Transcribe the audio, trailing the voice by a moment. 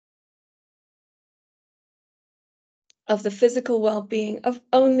of the physical well-being of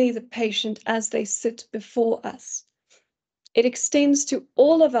only the patient as they sit before us. It extends to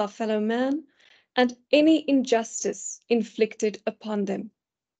all of our fellow man and any injustice inflicted upon them.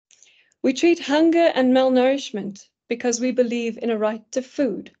 We treat hunger and malnourishment because we believe in a right to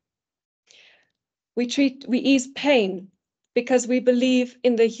food. We ease pain because we believe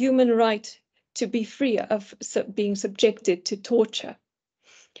in the human right to be free of being subjected to torture.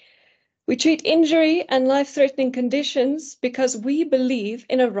 We treat injury and life-threatening conditions because we believe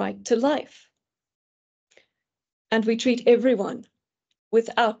in a right to life. And we treat everyone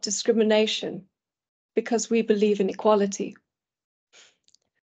without discrimination because we believe in equality.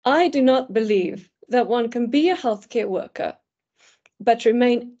 I do not believe that one can be a healthcare worker but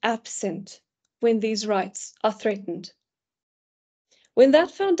remain absent when these rights are threatened. When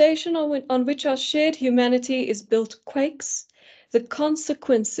that foundation on which our shared humanity is built quakes, the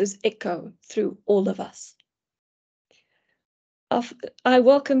consequences echo through all of us. I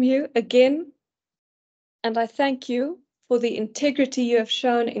welcome you again, and I thank you for the integrity you have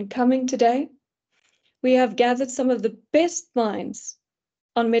shown in coming today. We have gathered some of the best minds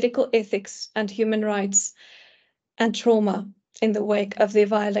on medical ethics and human rights and trauma in the wake of their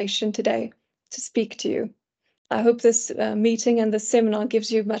violation today to speak to you. I hope this meeting and this seminar gives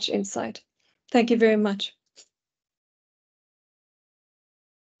you much insight. Thank you very much.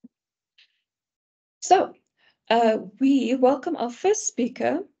 So we welcome our first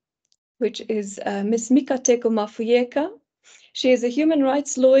speaker, which is Ms. Mikateko Mafuyeka. She is a human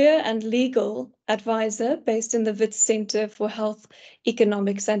rights lawyer and legal advisor based in the Wits Center for Health,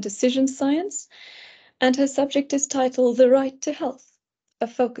 Economics and Decision Science. And her subject is titled The Right to Health, a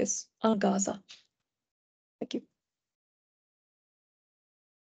Focus on Gaza. Thank you.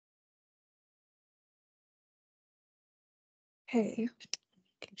 Okay.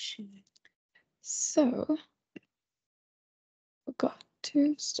 So, forgot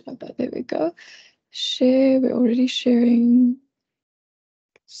to start that. There we go. Share. We're already sharing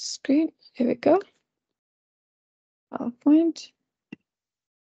screen. Here we go. PowerPoint.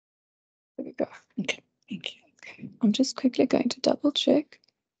 There we go. Okay. Thank you. Okay. I'm just quickly going to double check.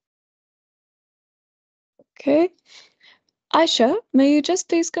 Okay. Aisha, may you just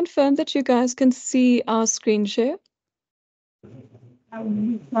please confirm that you guys can see our screen share?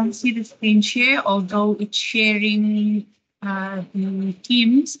 We can't see the screen share, although it's sharing the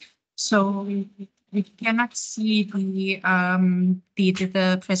Teams, so we cannot see the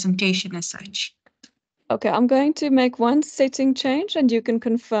presentation as such. Okay, I'm going to make one setting change and you can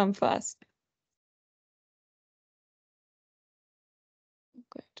confirm for us. I'm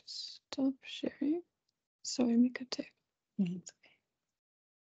going to stop sharing. Sorry, Mikate.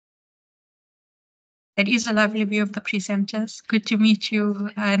 That is a lovely view of the presenters. Good to meet you,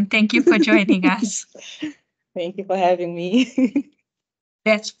 and thank you for joining us. Thank you for having me.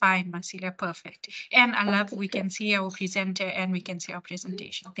 That's fine, Marcela, perfect. And I love we can see our presenter and we can see our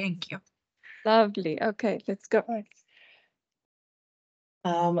presentation. Thank you. Lovely. Okay, let's go.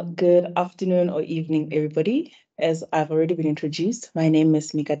 Good afternoon or evening, everybody. As I've already been introduced, my name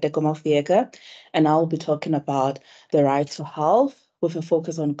is Mikateko Mafuyeka, and I'll be talking about the right to health with a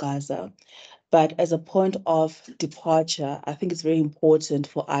focus on Gaza. But as a point of departure, I think it's very important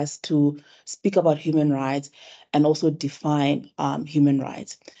for us to speak about human rights and also define human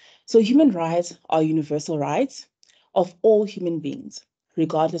rights. So human rights are universal rights of all human beings,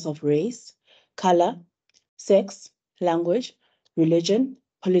 regardless of race, color, sex, language, religion,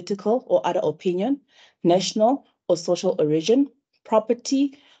 political or other opinion, national or social origin,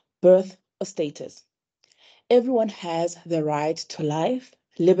 property, birth, or status. Everyone has the right to life,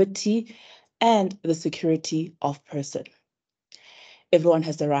 liberty, and the security of person. Everyone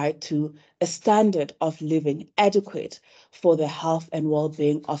has the right to a standard of living adequate for the health and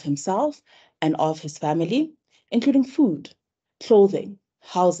well-being of himself and of his family, including food, clothing,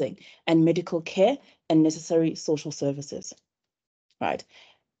 housing, and medical care and necessary social services. Right.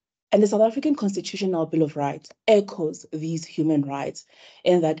 And the South African Constitutional Bill of Rights echoes these human rights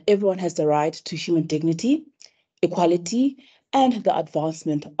in that everyone has the right to human dignity, equality, and the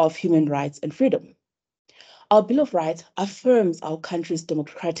advancement of human rights and freedom. Our Bill of Rights affirms our country's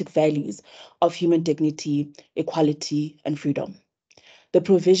democratic values of human dignity, equality, and freedom. The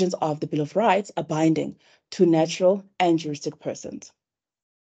provisions of the Bill of Rights are binding to natural and juristic persons.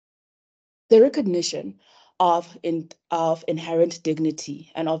 The recognition of inherent dignity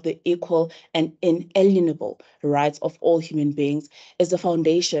and of the equal and inalienable rights of all human beings is the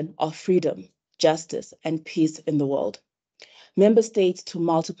foundation of freedom, justice, and peace in the world. member states to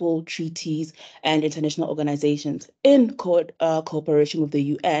multiple treaties and international organizations in cooperation with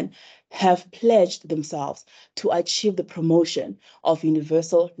the UN have pledged themselves to achieve the promotion of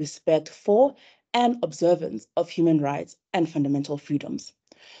universal respect for and observance of human rights and fundamental freedoms.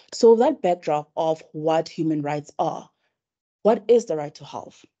 So that backdrop of what human rights are, what is the right to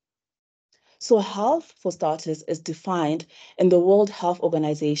health? So health, for starters, is defined in the World Health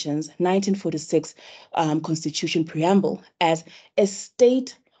Organization's 1946 Constitution Preamble as a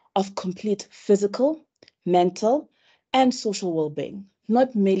state of complete physical, mental, and social well-being,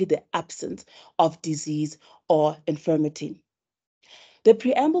 not merely the absence of disease or infirmity. The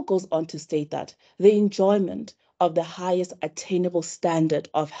preamble goes on to state that the enjoyment of the highest attainable standard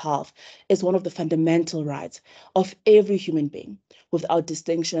of health is one of the fundamental rights of every human being, without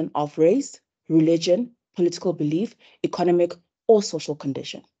distinction of race, religion, political belief, economic, or social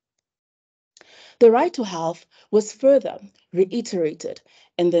condition. The right to health was further reiterated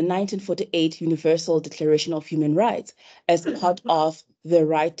in the 1948 Universal Declaration of Human Rights as part of the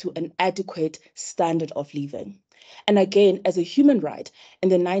right to an adequate standard of living. And again, as a human right in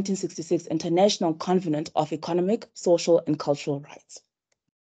the 1966 International Covenant of Economic, Social, and Cultural Rights.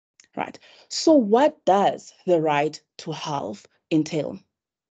 Right. So what does the right to health entail?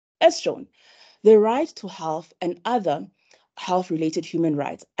 As shown, the right to health and other health-related human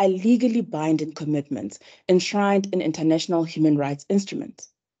rights are legally binding commitments enshrined in international human rights instruments.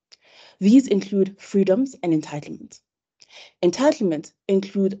 These include freedoms and entitlements. Entitlements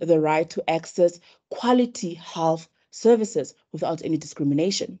include the right to access quality health services without any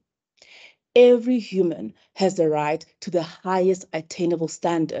discrimination. Every human has the right to the highest attainable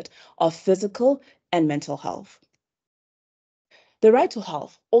standard of physical and mental health. The right to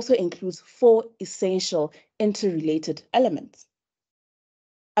health also includes 4 essential interrelated elements.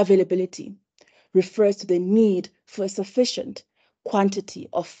 Availability refers to the need for a sufficient quantity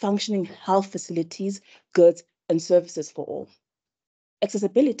of functioning health facilities, goods, and services for all.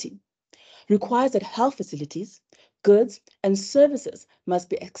 Accessibility requires that health facilities, goods, and services must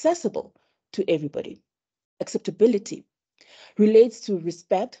be accessible to everybody. Acceptability relates to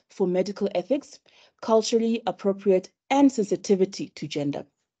respect for medical ethics, culturally appropriate, and sensitivity to gender.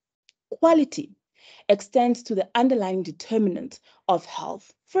 Quality extends to the underlying determinant of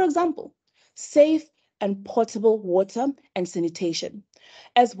health. For example, safe and potable water and sanitation,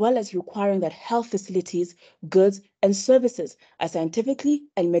 as well as requiring that health facilities, goods, and services are scientifically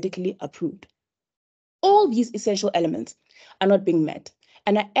and medically approved. All these essential elements are not being met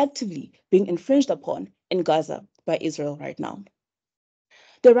and are actively being infringed upon in Gaza by Israel right now.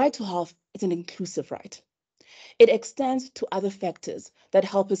 The right to health is an inclusive right. It extends to other factors that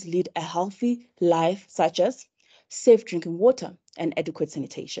help us lead a healthy life, such as safe drinking water and adequate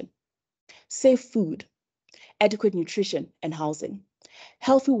sanitation, safe food, adequate nutrition and housing,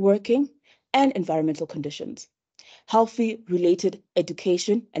 healthy working and environmental conditions, healthy related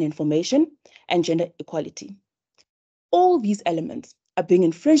education and information, and gender equality. All these elements are being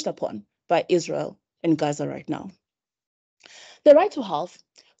infringed upon by Israel in Gaza right now. The right to health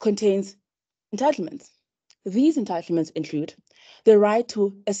contains entitlements. These entitlements include the right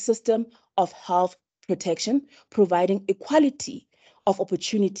to a system of health protection, providing equality of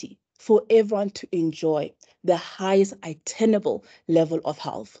opportunity for everyone to enjoy the highest attainable level of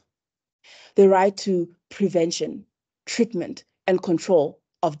health. The right to prevention, treatment, and control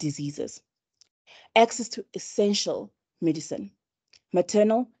of diseases. Access to essential medicine,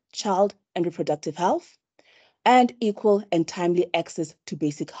 maternal, child, and reproductive health, and equal and timely access to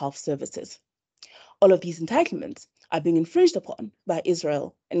basic health services. All of these entitlements are being infringed upon by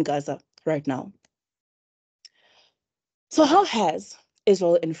Israel in Gaza right now. So how has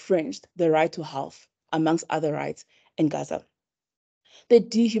Israel infringed the right to health, amongst other rights, in Gaza? The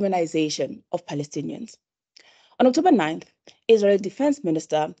dehumanization of Palestinians. On October 9th, Israel Defense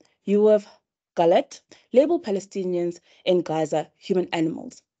Minister Yoav Gallant labeled Palestinians in Gaza human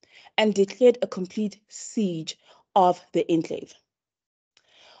animals and declared a complete siege of the enclave.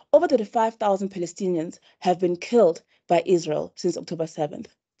 Over 35,000 Palestinians have been killed by Israel since October 7th.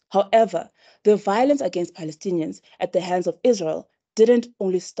 However, the violence against Palestinians at the hands of Israel didn't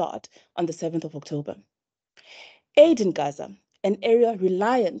only start on the 7th of October. Aid in Gaza, an area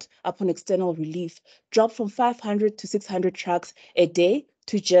reliant upon external relief, dropped from 500 to 600 trucks a day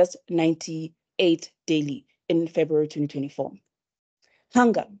to just 98 daily in February 2024.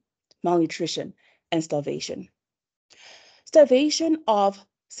 Hunger, malnutrition, and starvation. Starvation of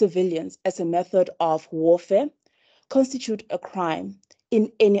civilians as a method of warfare constitute a crime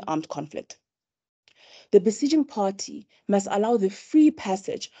in any armed conflict. The besieging party must allow the free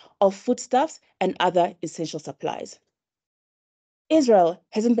passage of foodstuffs and other essential supplies. Israel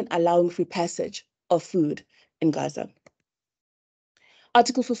hasn't been allowing free passage of food in Gaza.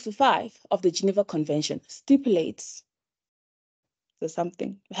 Article 55 of the Geneva Convention stipulates, there's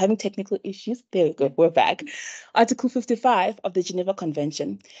something, we're having technical issues. There we go, we're back. Article 55 of the Geneva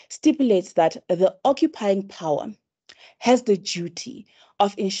Convention stipulates that the occupying power has the duty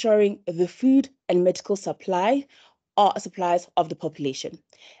of ensuring the food and medical supplies of the population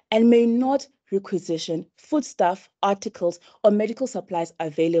and may not requisition foodstuff, articles, or medical supplies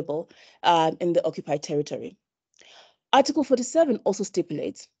available in the occupied territory. Article 47 also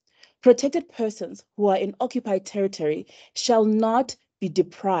stipulates protected persons who are in occupied territory shall not be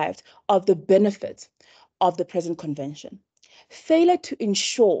deprived of the benefits of the present convention. Failure to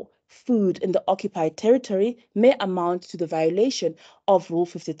ensure food in the occupied territory may amount to the violation of Rule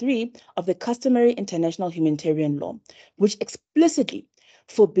 53 of the customary international humanitarian law, which explicitly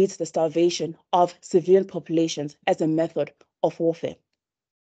forbids the starvation of civilian populations as a method of warfare.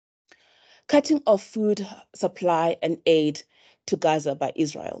 Cutting off food supply and aid to Gaza by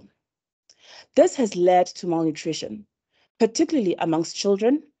Israel. This has led to malnutrition, particularly amongst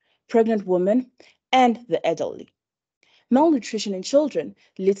children, pregnant women, and the elderly. Malnutrition in children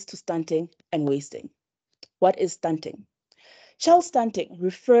leads to stunting and wasting. What is stunting? Child stunting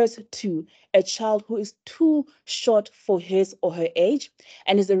refers to a child who is too short for his or her age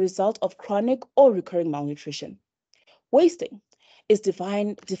and is a result of chronic or recurring malnutrition. Wasting is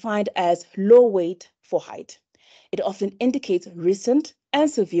defined as low weight for height. It often indicates recent and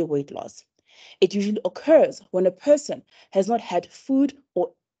severe weight loss. It usually occurs when a person has not had food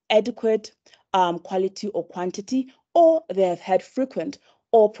or adequate quality or quantity, or they have had frequent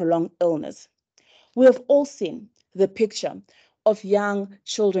or prolonged illness. We have all seen the picture of young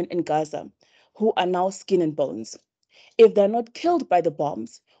children in Gaza who are now skin and bones. If they're not killed by the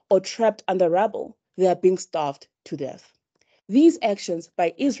bombs or trapped under rubble, they are being starved to death. These actions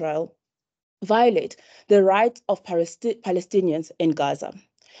by Israel violate the rights of Palestinians in Gaza,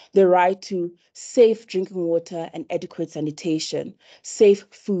 the right to safe drinking water and adequate sanitation, safe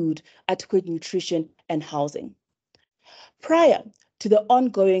food, adequate nutrition, and housing. Prior to the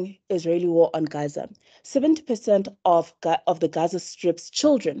ongoing Israeli war on Gaza, 70% of the Gaza Strip's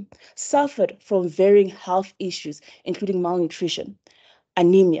children suffered from varying health issues, including malnutrition,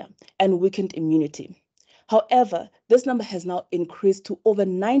 anemia, and weakened immunity. However, this number has now increased to over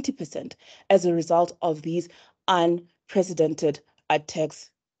 90% as a result of these unprecedented attacks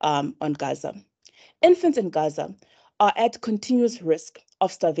on Gaza. Infants in Gaza are at continuous risk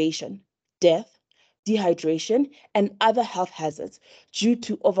of starvation, death, dehydration, and other health hazards due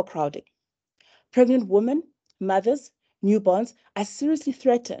to overcrowding. Pregnant women, mothers, newborns are seriously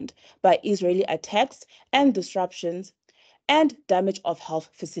threatened by Israeli attacks and disruptions and damage of health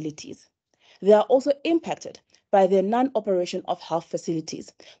facilities. They are also impacted by the non-operation of health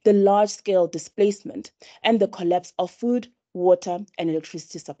facilities, the large-scale displacement, and the collapse of food, water, and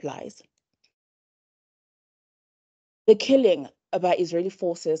electricity supplies. The killing by Israeli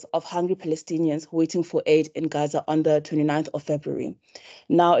forces of hungry Palestinians waiting for aid in Gaza on the 29th of February.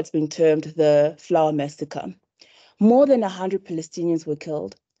 Now it's been termed the Flower Massacre. More than 100 Palestinians were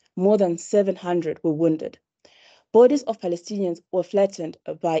killed. More than 700 were wounded. Bodies of Palestinians were flattened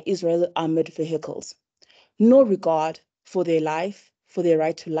by Israeli armored vehicles. No regard for their life, for their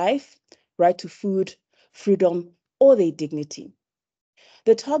right to food, freedom, or their dignity.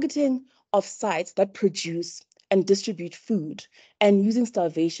 The targeting of sites that produce and distribute food and using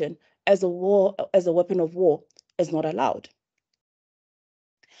starvation as a weapon of war is not allowed.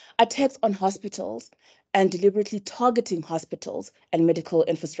 Attacks on hospitals and deliberately targeting hospitals and medical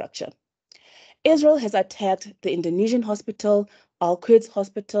infrastructure. Israel has attacked the Indonesian hospital, Al-Quds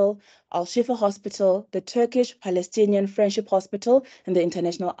Hospital, Al-Shifa Hospital, the Turkish-Palestinian Friendship Hospital, and the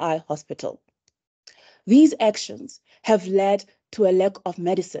International Eye Hospital. These actions have led to a lack of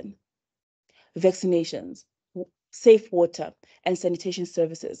medicine, vaccinations, safe water, and sanitation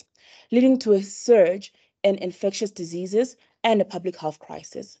services, leading to a surge in infectious diseases and a public health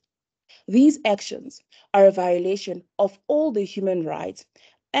crisis. These actions are a violation of all the human rights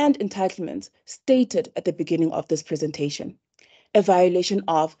and entitlements stated at the beginning of this presentation, a violation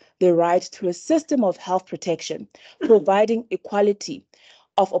of the right to a system of health protection, providing equality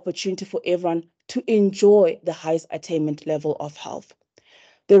of opportunity for everyone to enjoy the highest attainment level of health,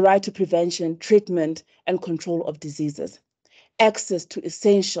 the right to prevention, treatment, and control of diseases, access to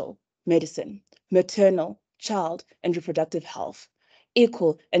essential medicine, maternal, child, and reproductive health,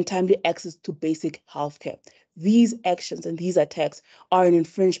 equal and timely access to basic healthcare. These actions and these attacks are an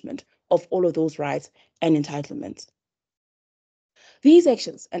infringement of all of those rights and entitlements. These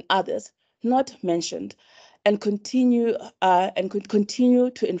actions and others not mentioned and continue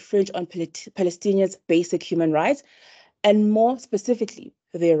to infringe on Palestinians' basic human rights, and more specifically,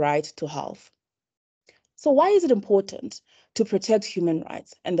 their right to health. So why is it important to protect human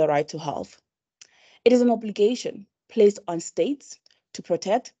rights and the right to health? It is an obligation placed on states to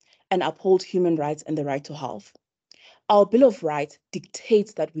protect and uphold human rights and the right to health. Our Bill of Rights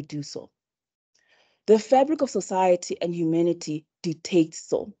dictates that we do so. The fabric of society and humanity dictates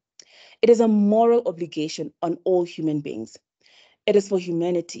so. It is a moral obligation on all human beings. It is for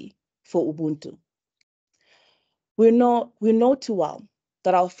humanity, for Ubuntu. We know too well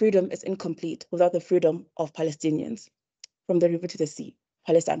that our freedom is incomplete without the freedom of Palestinians. From the river to the sea,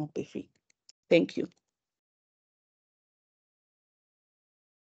 Palestine will be free. Thank you.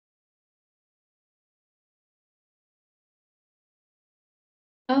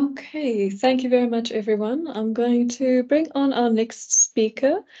 Okay, thank you very much, everyone. I'm going to bring on our next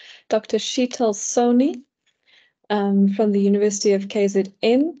speaker, Dr. Sheetal Soni from the University of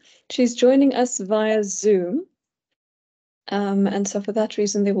KZN. She's joining us via Zoom. And so for that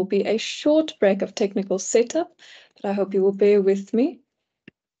reason, there will be a short break of technical setup, but I hope you will bear with me.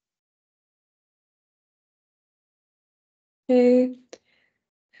 Okay.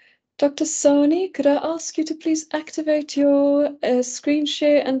 Dr. Soni, could I ask you to please activate your screen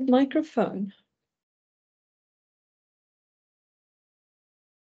share and microphone?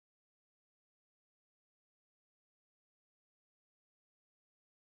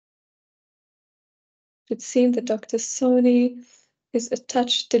 It seems that Dr. Soni is a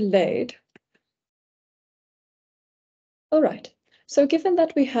touch delayed. All right. So given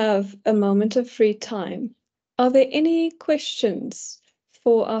that we have a moment of free time, are there any questions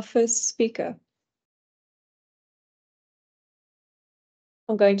for our first speaker?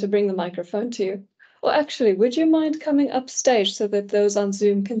 I'm going to bring the microphone to you. Or actually, would you mind coming upstage so that those on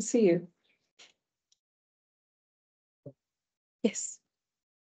Zoom can see you? Yes.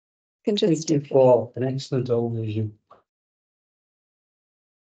 You can just Thank you for an excellent overview.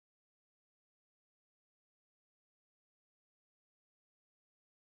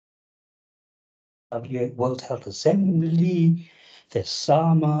 World Health Assembly, there's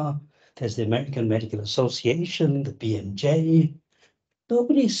SAMA, there's the American Medical Association, the BMJ.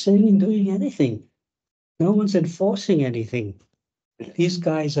 Nobody's saying doing anything. No one's enforcing anything. These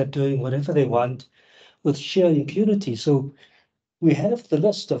guys are doing whatever they want with sheer impunity. So we have the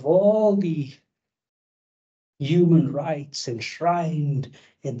list of all the human rights enshrined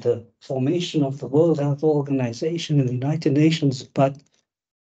in the formation of the World Health Organization and the United Nations, but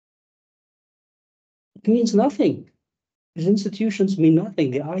it means nothing. These institutions mean nothing.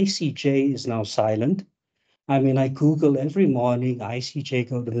 The ICJ is now silent. I mean, I Google every morning, ICJ,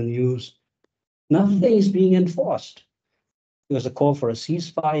 go to the news. Nothing is being enforced. There was a call for a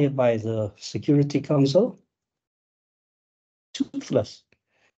ceasefire by the Security Council. Toothless.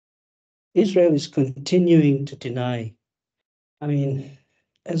 Israel is continuing to deny. I mean,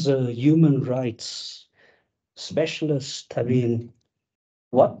 as a human rights specialist, I mean,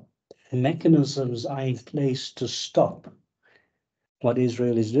 what mechanisms are in place to stop what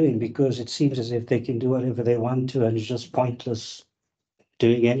Israel is doing? Because it seems as if they can do whatever they want to, and it's just pointless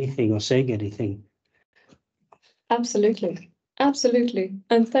doing anything or saying anything. Absolutely. Absolutely.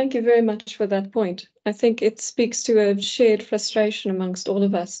 And thank you very much for that point. I think it speaks to a shared frustration amongst all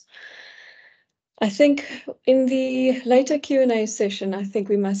of us. I think in the later Q&A session, I think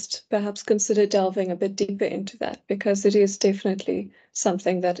we must perhaps consider delving a bit deeper into that, because it is definitely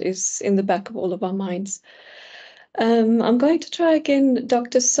something that is in the back of all of our minds. I'm going to try again,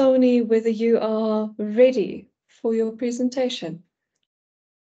 Dr. Soni, whether you are ready for your presentation.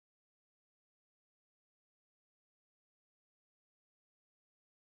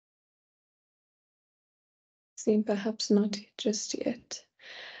 Seem perhaps not just yet.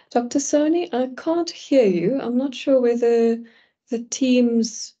 Dr. Soni, I can't hear you. I'm not sure whether the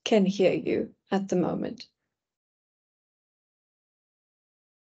teams can hear you at the moment.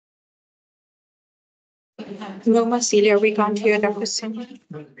 No, Marcelia, we can't hear Dr. Soni.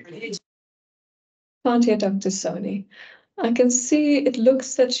 Can't hear Dr. Soni. I can see it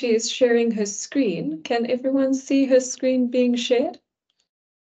looks that she is sharing her screen. Can everyone see her screen being shared?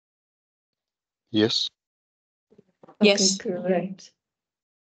 Yes. Yes. Okay, great.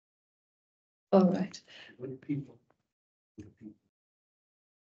 All right.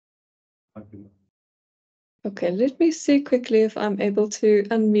 Okay, let me see quickly if I'm able to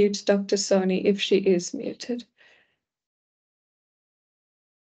unmute Dr. Soni if she is muted.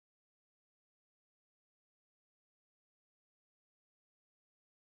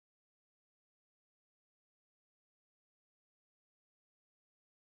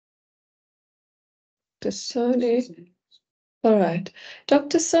 Dr. Sony. All right.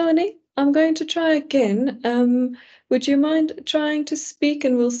 Dr. Sony, I'm going to try again. Would you mind trying to speak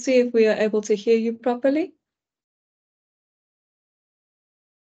and we'll see if we are able to hear you properly?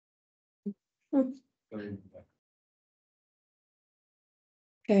 Hmm.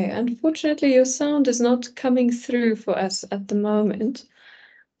 Okay, unfortunately, your sound is not coming through for us at the moment.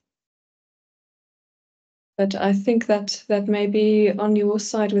 But I think that may be on your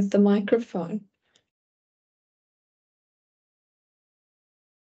side with the microphone.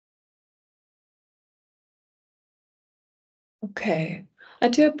 Okay, I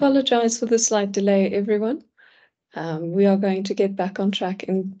do apologize for the slight delay, everyone. We are going to get back on track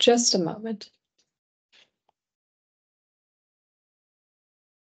in just a moment.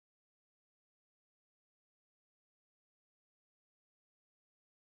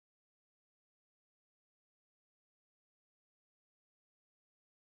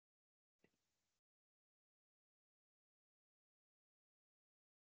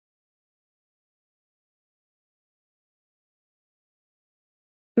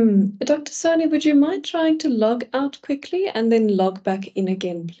 Dr. Sony, would you mind trying to log out quickly and then log back in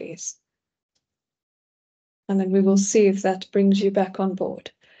again, please? And then we will see if that brings you back on board.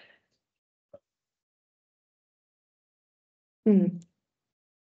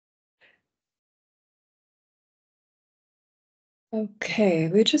 Okay,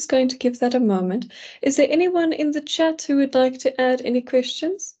 we're just going to give that a moment. Is there anyone in the chat who would like to add any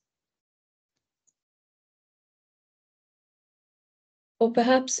questions? Or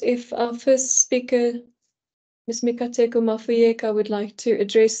perhaps if our first speaker, Ms. Mikateko Mafuyeka, would like to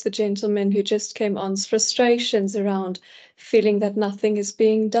address the gentleman who just came on's frustrations around feeling that nothing is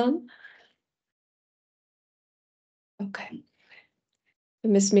being done. Okay.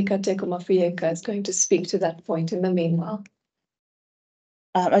 Ms. Mikateko Mafuyeka is going to speak to that point in the meanwhile.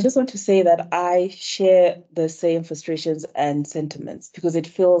 I just want to say that I share the same frustrations and sentiments because it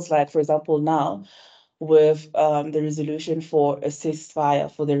feels like, for example, now with the resolution for a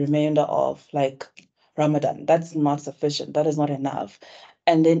ceasefire for the remainder of like Ramadan, that's not sufficient. That is not enough.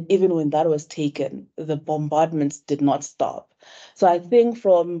 And then even when that was taken, the bombardments did not stop. So I think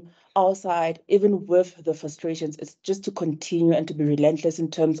from our side, even with the frustrations, it's just to continue and to be relentless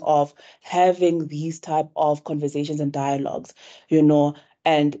in terms of having these type of conversations and dialogues, you know,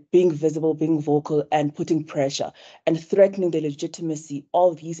 and being visible, being vocal, and putting pressure and threatening the legitimacy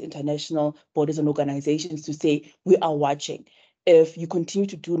of these international bodies and organizations to say, we are watching. If you continue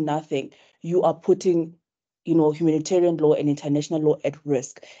to do nothing, you are putting, you know, humanitarian law and international law at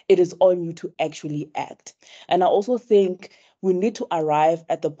risk. It is on you to actually act. And I also think we need to arrive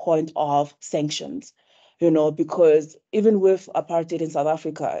at the point of sanctions, you know, because even with apartheid in South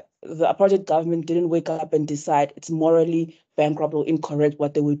Africa, the apartheid government didn't wake up and decide it's morally bankrupt or incorrect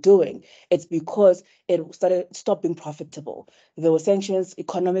what they were doing. It's because it stopped being profitable. There were sanctions,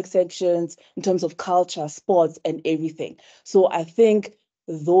 economic sanctions in terms of culture, sports, and everything. So I think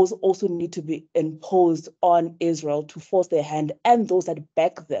those also need to be imposed on Israel to force their hand and those that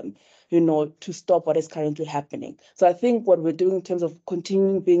back them, you know, to stop what is currently happening. So I think what we're doing in terms of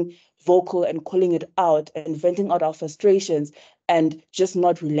continuing being vocal and calling it out and venting out our frustrations and just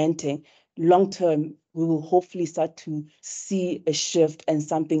not relenting, long term, we will hopefully start to see a shift and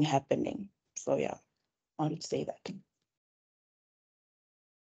something happening. So yeah, I would say that.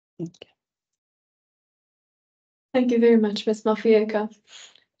 Okay. Thank you very much, Ms. Mafuyeka.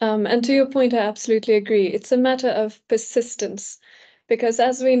 And to your point, I absolutely agree. It's a matter of persistence, because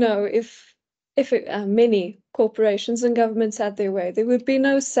as we know, if many corporations and governments had their way, there would be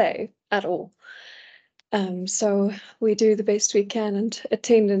no say at all. So we do the best we can, and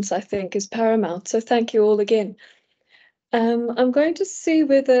attendance, I think, is paramount. So thank you all again. I'm going to see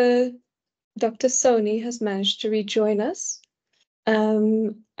whether Dr. Sony has managed to rejoin us.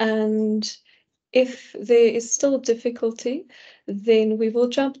 And if there is still difficulty, then we will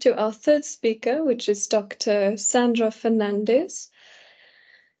jump to our third speaker, which is Dr. Sandra Fernandez.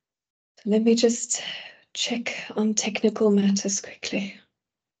 Let me just check on technical matters quickly.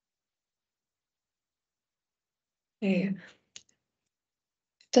 There.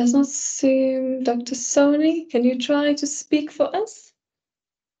 Does not seem, Dr. Sony, can you try to speak for us?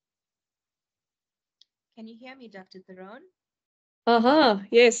 Can you hear me, Dr. Theron? Aha,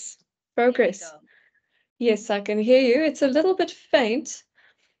 yes, progress. Yes, I can hear you. It's a little bit faint.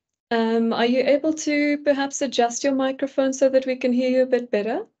 Are you able to perhaps adjust your microphone so that we can hear you a bit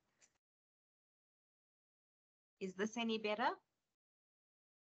better? Is this any better?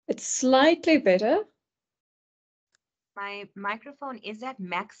 It's slightly better. My microphone is at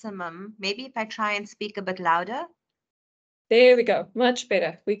maximum. Maybe if I try and speak a bit louder. There we go. Much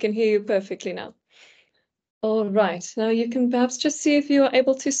better. We can hear you perfectly now. All right. Now you can perhaps just see if you are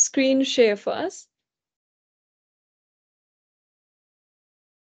able to screen share for us.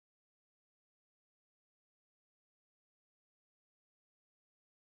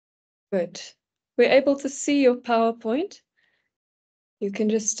 Good. We're able to see your PowerPoint. You can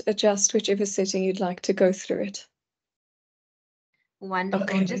just adjust whichever setting you'd like to go through it. Wonderful.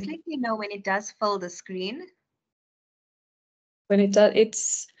 Okay. Just let me know when it does fill the screen. When it does,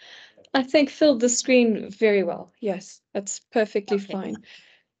 it's, I think, filled the screen very well. Yes, that's perfectly Okay. fine.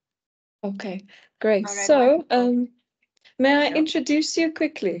 Okay, great. All right, So, wonderful. may I Sure. introduce you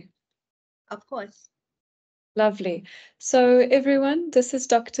quickly? Of course. Lovely. So, everyone, this is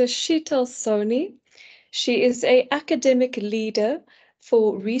Dr. Sheetal Soni. She is an academic leader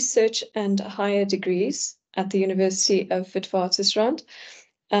for research and higher degrees at the University of Witwatersrand.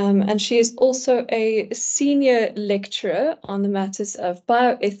 And she is also a senior lecturer on the matters of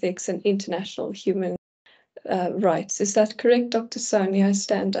bioethics and international human rights. Is that correct, Dr. Soni? I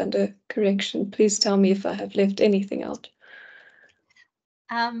stand under correction. Please tell me if I have left anything out.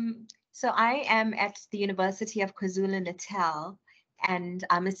 So I am at the University of KwaZulu-Natal, and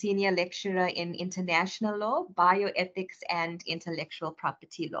I'm a senior lecturer in international law, bioethics, and intellectual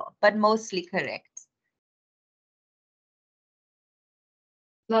property law, but mostly correct.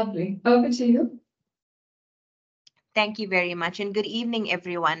 Lovely. Over to you. Thank you very much, and good evening,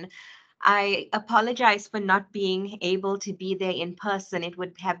 everyone. I apologize for not being able to be there in person. It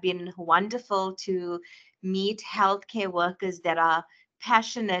would have been wonderful to meet healthcare workers that are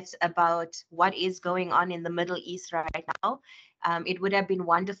passionate about what is going on in the Middle East right now. It would have been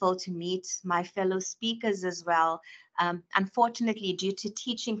wonderful to meet my fellow speakers as well. Unfortunately, due to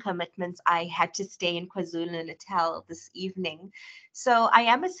teaching commitments, I had to stay in KwaZulu-Natal this evening. So I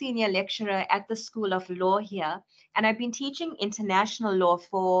am a senior lecturer at the School of Law here, and I've been teaching international law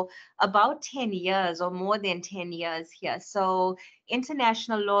for about 10 years or more than 10 years here. So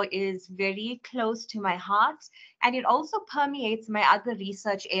international law is very close to my heart, and it also permeates my other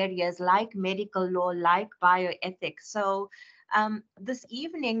research areas like medical law, like bioethics. So this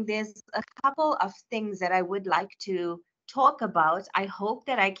evening, there's a couple of things that I would like to talk about. I hope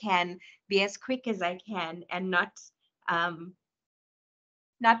that I can be as quick as I can and um,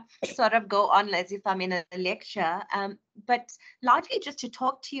 not sort of go on as if I'm in a lecture, but largely just to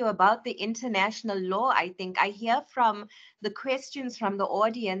talk to you about the international law. I think I hear from the questions from the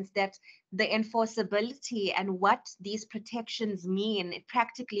audience that the enforceability and what these protections mean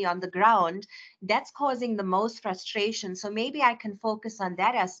practically on the ground, that's causing the most frustration. So maybe I can focus on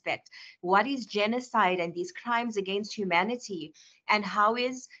that aspect. What is genocide and these crimes against humanity? And how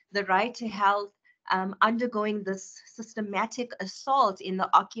is the right to health undergoing this systematic assault in the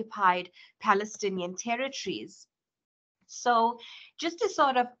occupied Palestinian territories? So, just to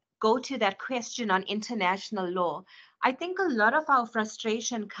sort of go to that question on international law, I think a lot of our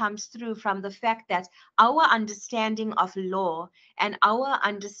frustration comes through from the fact that our understanding of law and our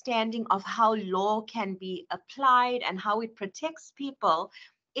understanding of how law can be applied and how it protects people,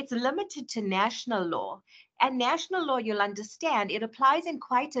 it's limited to national law. And national law, you'll understand, it applies in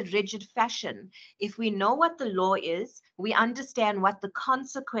quite a rigid fashion. If we know what the law is, we understand what the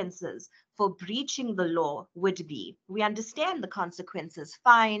consequences for breaching the law would be. We understand the consequences,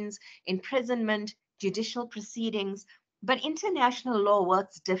 fines, imprisonment, judicial proceedings, but international law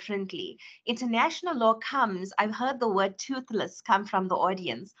works differently. International law comes, I've heard the word toothless come from the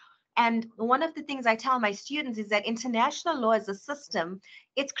audience. And one of the things I tell my students is that international law as a system,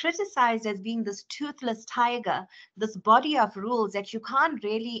 it's criticized as being this toothless tiger, this body of rules that you can't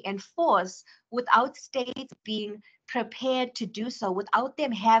really enforce without states being prepared to do so, without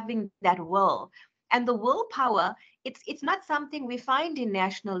them having that will. And the willpower, it's not something we find in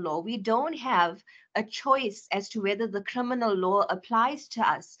national law. We don't have a choice as to whether the criminal law applies to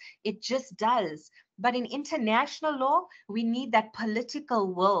us. It just does. But in international law, we need that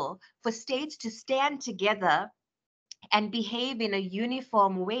political will for states to stand together and behave in a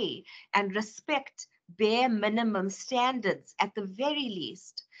uniform way and respect bare minimum standards at the very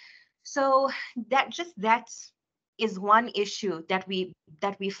least. So that is one issue that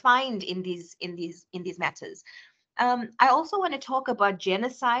we find in these matters. I also want to talk about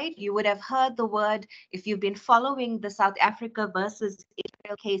genocide. You would have heard the word, if you've been following the South Africa versus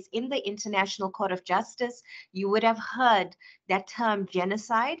Israel case in the International Court of Justice, you would have heard that term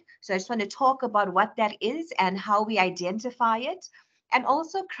genocide. So I just want to talk about what that is and how we identify it, and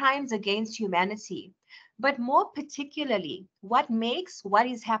also crimes against humanity. But more particularly, what makes what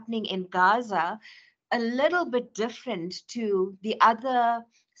is happening in Gaza a little bit different to the other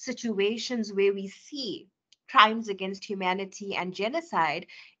situations where we see crimes against humanity and genocide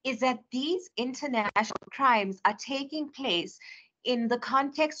is that these international crimes are taking place in the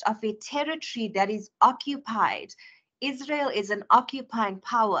context of a territory that is occupied. Israel is an occupying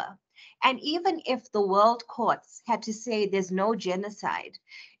power. And even if the world courts had to say there's no genocide,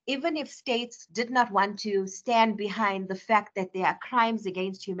 even if states did not want to stand behind the fact that there are crimes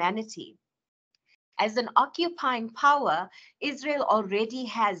against humanity, as an occupying power, Israel already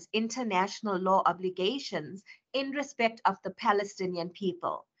has international law obligations in respect of the Palestinian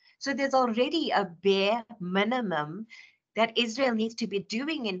people. So there's already a bare minimum that Israel needs to be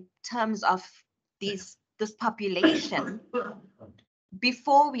doing in terms of this population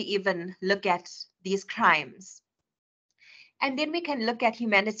before we even look at these crimes. And then we can look at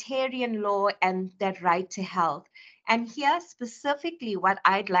humanitarian law and that right to health. And here specifically, what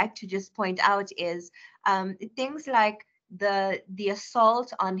I'd like to just point out is things like the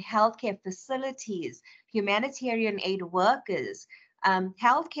assault on healthcare facilities, humanitarian aid workers,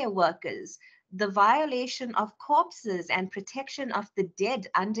 healthcare workers, the violation of corpses and protection of the dead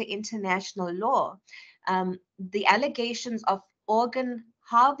under international law, the allegations of organ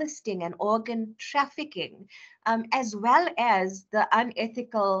harvesting and organ trafficking, as well as the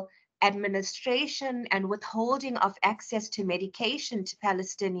unethical administration and withholding of access to medication to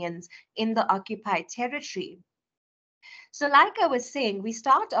Palestinians in the occupied territory. So, like I was saying, we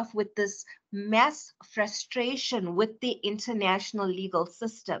start off with this mass frustration with the international legal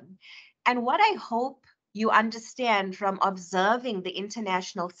system. And what I hope you understand from observing the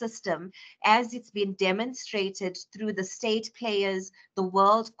international system as it's been demonstrated through the state players, the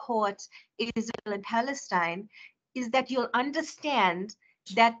World Court, Israel and Palestine, is that you'll understand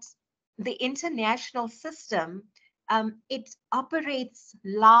that the international system, it operates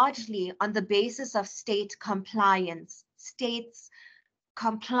largely on the basis of state compliance, states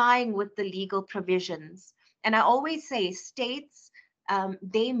complying with the legal provisions. And I always say states,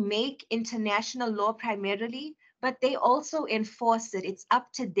 they make international law primarily, but they also enforce it. It's up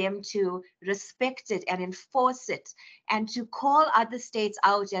to them to respect it and enforce it, and to call other states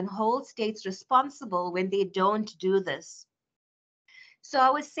out and hold states responsible when they don't do this. So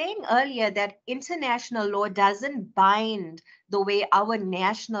I was saying earlier that international law doesn't bind the way our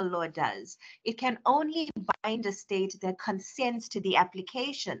national law does. It can only bind a state that consents to the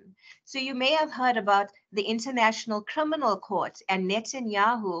application. So you may have heard about the International Criminal Court and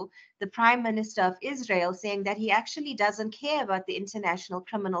Netanyahu, the Prime Minister of Israel, saying that he actually doesn't care about the International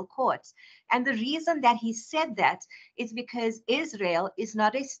Criminal Court. And the reason that he said that is because Israel is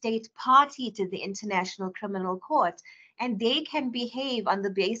not a state party to the International Criminal Court, and they can behave on the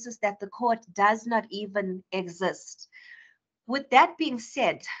basis that the court does not even exist. With that being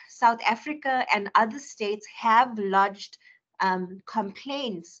said, South Africa and other states have lodged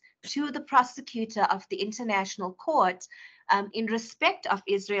complaints to the prosecutor of the International Court in respect of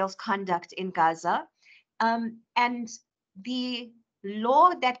Israel's conduct in Gaza. And the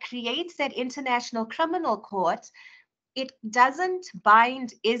law that creates that International Criminal Court, it doesn't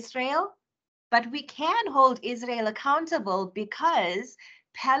bind Israel, but we can hold Israel accountable because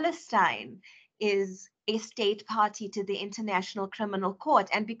Palestine is a state party to the International Criminal Court.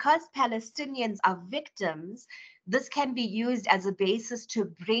 And because Palestinians are victims, this can be used as a basis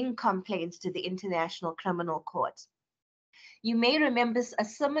to bring complaints to the International Criminal Court. You may remember a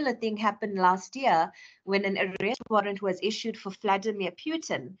similar thing happened last year when an arrest warrant was issued for Vladimir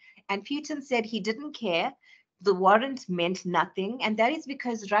Putin. And Putin said he didn't care. The warrant meant nothing, and that is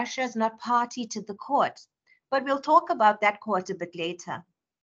because Russia is not party to the court. But we'll talk about that court a bit later.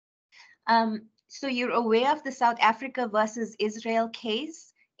 So you're aware of the South Africa versus Israel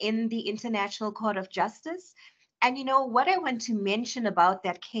case in the International Court of Justice. And you know what I want to mention about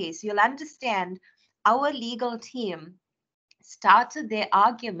that case, you'll understand our legal team started their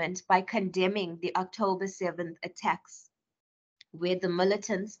argument by condemning the October 7th attacks, where the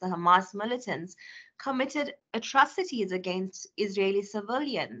militants, the Hamas militants, committed atrocities against Israeli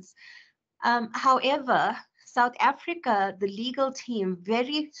civilians. However, South Africa, the legal team,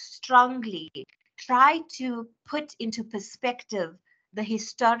 very strongly tried to put into perspective the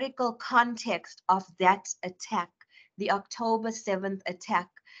historical context of that attack, the October 7th attack.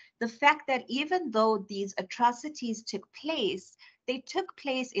 The fact that even though these atrocities took place, they took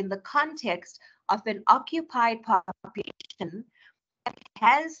place in the context of an occupied population that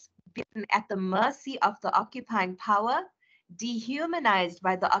has been at the mercy of the occupying power, dehumanized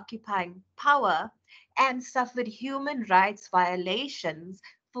by the occupying power, and suffered human rights violations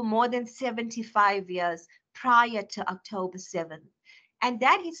for more than 75 years prior to October 7th. And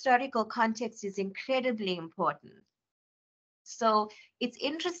that historical context is incredibly important. So it's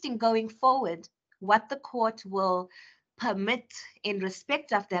interesting going forward what the court will permit in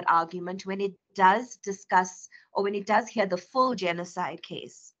respect of that argument when it does discuss or when it does hear the full genocide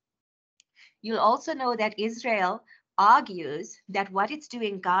case. You'll also know that Israel argues that what it's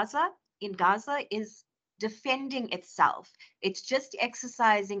doing in Gaza is defending itself. It's just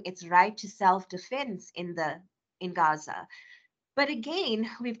exercising its right to self-defense in Gaza. But again,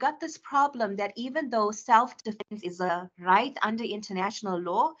 we've got this problem that even though self-defense is a right under international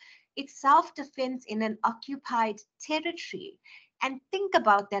law, it's self-defense in an occupied territory. And think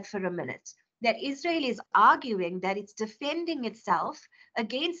about that for a minute, that Israel is arguing that it's defending itself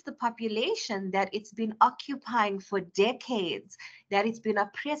against the population that it's been occupying for decades, that it's been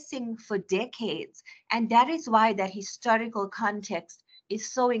oppressing for decades. And that is why that historical context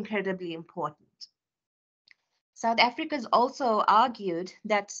is so incredibly important. South Africa's also argued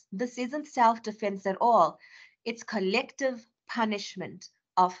that this isn't self-defense at all. It's collective punishment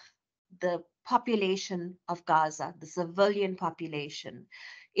of the population of Gaza, the civilian population.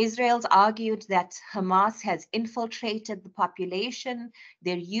 Israel's argued that Hamas has infiltrated the population.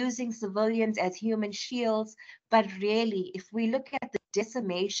 They're using civilians as human shields. But really, if we look at the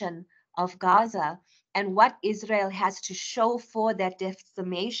decimation of Gaza and what Israel has to show for that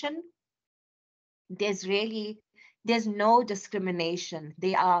decimation, there's no discrimination.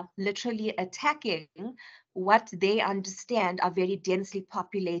 They are literally attacking what they understand are very densely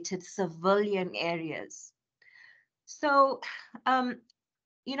populated civilian areas. So,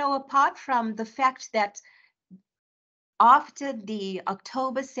 apart from the fact that after the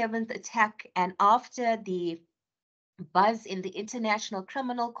October 7th attack and after the buzz in the International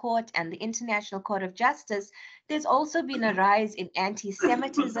Criminal Court and the International Court of Justice, there's also been a rise in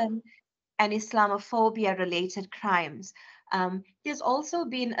anti-Semitism and Islamophobia related crimes. There's also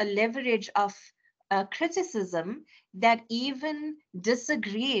been a leverage of criticism that even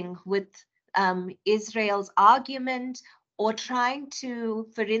disagreeing with Israel's argument or trying to,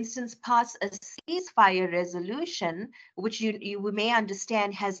 for instance, pass a ceasefire resolution, which you may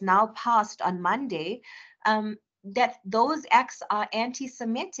understand has now passed on Monday, that those acts are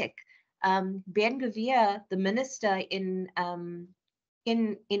anti-Semitic. Ben-Gvir, the minister in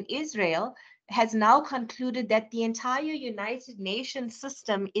Israel, has now concluded that the entire United Nations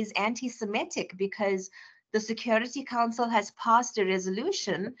system is anti-Semitic because the Security Council has passed a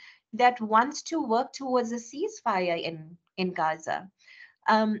resolution that wants to work towards a ceasefire in Gaza.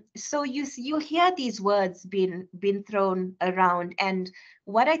 So you'll hear these words being thrown around, and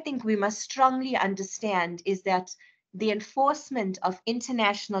what I think we must strongly understand is that the enforcement of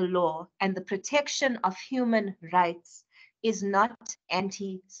international law and the protection of human rights is not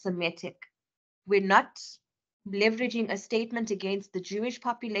anti-Semitic. We're not leveraging a statement against the Jewish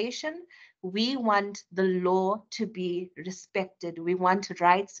population. We want the law to be respected. We want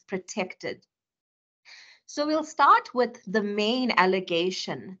rights protected. So we'll start with the main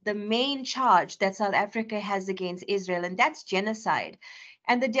allegation, the main charge that South Africa has against Israel, and that's genocide.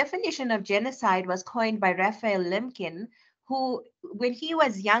 And the definition of genocide was coined by Raphael Lemkin, who, when he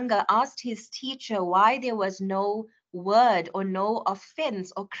was younger, asked his teacher why there was no word or no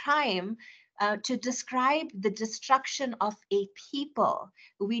offense or crime to describe the destruction of a people.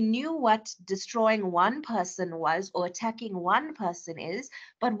 We knew what destroying one person was or attacking one person is,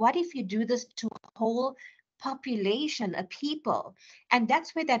 but what if you do this to a whole population, a people? And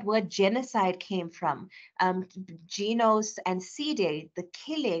that's where that word genocide came from. Genos and Side, the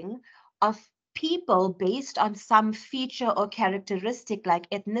killing of people based on some feature or characteristic like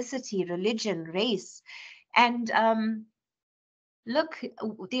ethnicity, religion, race. And look,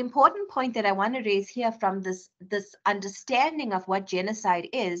 the important point that I want to raise here from this understanding of what genocide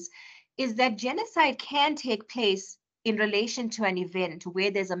is that genocide can take place in relation to an event where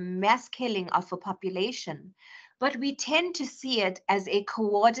there's a mass killing of a population, but we tend to see it as a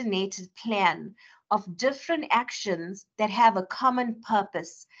coordinated plan of different actions that have a common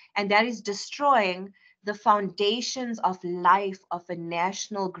purpose, and that is destroying the foundations of life of a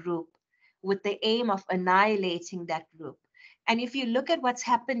national group with the aim of annihilating that group. And if you look at what's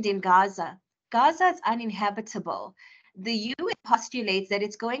happened in Gaza, Gaza is uninhabitable. The UN postulates that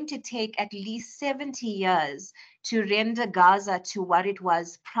it's going to take at least 70 years to render Gaza to what it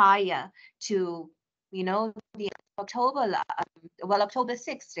was prior to, the October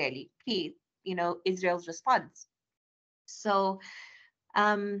 6th, really, Israel's response. So,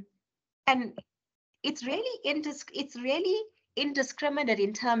 and it's really indiscriminate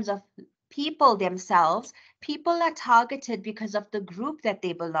in terms of people themselves, people are targeted because of the group that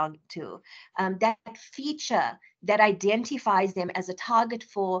they belong to, that feature that identifies them as a target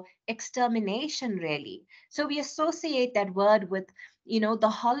for extermination, really. So we associate that word with, the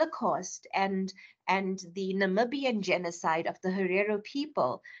Holocaust and the Namibian genocide of the Herero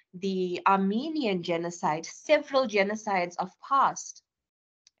people, the Armenian genocide, several genocides of past.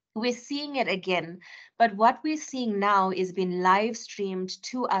 We're seeing it again, but what we're seeing now is being live streamed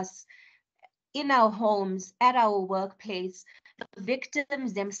to us in our homes, at our workplace. The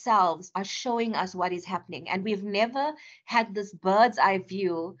victims themselves are showing us what is happening. And we've never had this bird's eye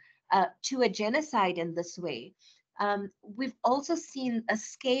view to a genocide in this way. We've also seen a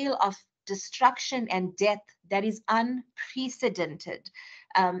scale of destruction and death that is unprecedented.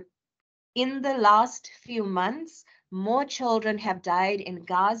 Um, in the last few months, more children have died in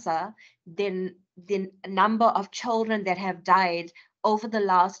Gaza than the number of children that have died over the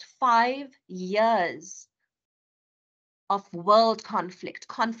last 5 years of world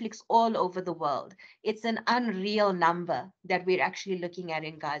conflicts all over the world. It's an unreal number that we're actually looking at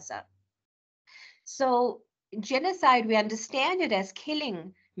in Gaza. So genocide, we understand it as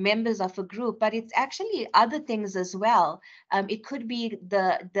killing members of a group, but it's actually other things as well. It could be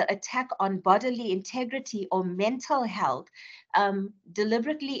the attack on bodily integrity or mental health,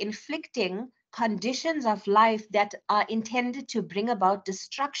 deliberately inflicting conditions of life that are intended to bring about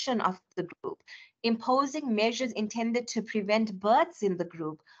destruction of the group, imposing measures intended to prevent births in the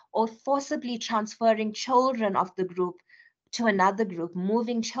group, or forcibly transferring children of the group to another group,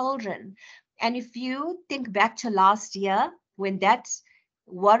 moving children. And if you think back to last year, when that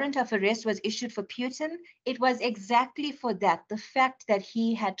warrant of arrest was issued for Putin, it was exactly for that. The fact that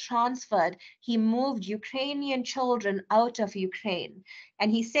he had transferred, he moved Ukrainian children out of Ukraine.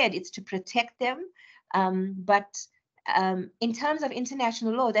 And he said it's to protect them. But in terms of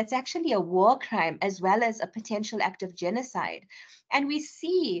international law, that's actually a war crime as well as a potential act of genocide. And we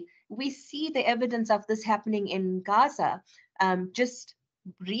see the evidence of this happening in Gaza. Just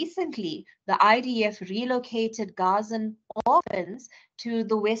recently, the IDF relocated Gazan orphans to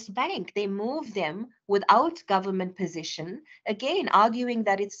the West Bank. They moved them without government position, again, arguing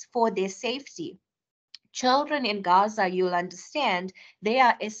that it's for their safety. Children in Gaza, you'll understand, they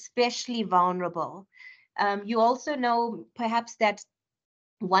are especially vulnerable. You also know perhaps that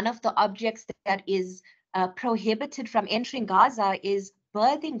one of the objects that is prohibited from entering Gaza is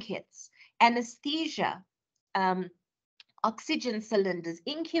birthing kits, anesthesia, um, oxygen cylinders,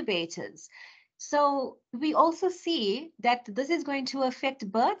 incubators. So we also see that this is going to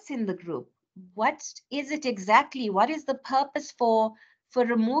affect births in the group. What is it exactly? What is the purpose for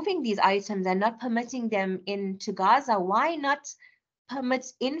removing these items and not permitting them into Gaza? Why not permit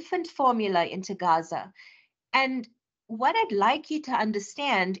infant formula into Gaza? And what I'd like you to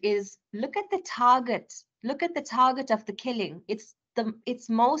understand is look at the target. Look at the target of the killing. It's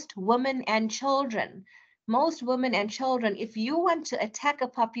most women and children. Most women and children. If you want to attack a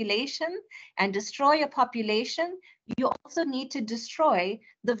population and destroy a population, you also need to destroy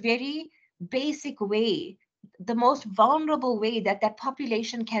the very basic way, the most vulnerable way that that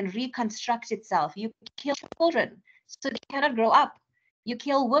population can reconstruct itself. You kill children so they cannot grow up. You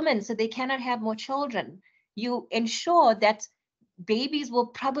kill women so they cannot have more children. You ensure that babies will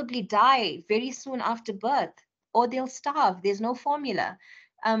probably die very soon after birth, or they'll starve. There's no formula.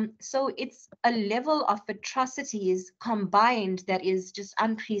 So it's a level of atrocities combined that is just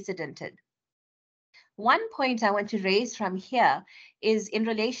unprecedented. One point I want to raise from here is in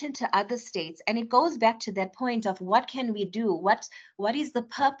relation to other states, and it goes back to that point of what can we do? What is the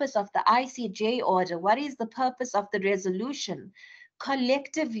purpose of the ICJ order? What is the purpose of the resolution?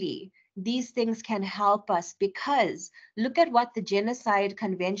 Collectively, these things can help us because look at what the Genocide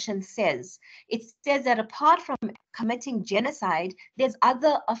Convention says. It says that apart from committing genocide, there's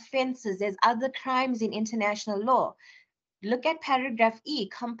other offenses, there's other crimes in international law. Look at paragraph E,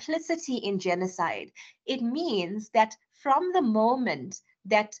 complicity in genocide. It means that from the moment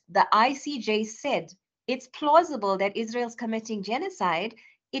that the ICJ said it's plausible that Israel's committing genocide,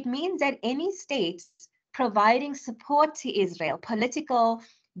 it means that any state providing support to Israel, political,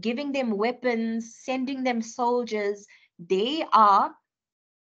 giving them weapons, sending them soldiers, they are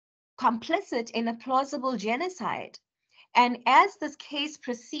complicit in a plausible genocide. And as this case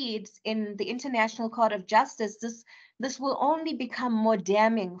proceeds in the International Court of Justice, this will only become more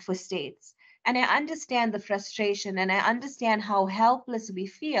damning for states. And I understand the frustration and I understand how helpless we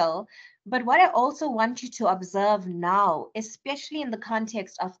feel. But what I also want you to observe now, especially in the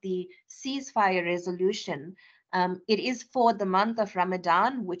context of the ceasefire resolution, it is for the month of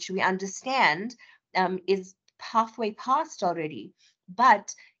Ramadan, which we understand is halfway past already.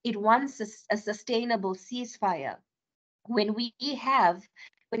 but it wants a sustainable ceasefire. When we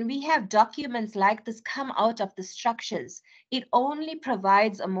have documents like this come out of the structures, it only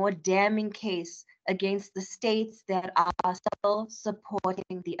provides a more damning case against the states that are still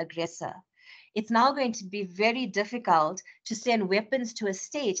supporting the aggressor. It's now going to be very difficult to send weapons to a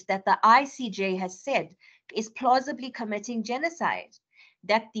state that the ICJ has said is plausibly committing genocide,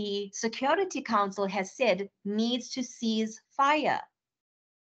 that the Security Council has said needs to cease fire.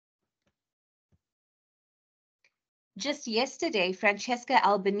 Just yesterday, Francesca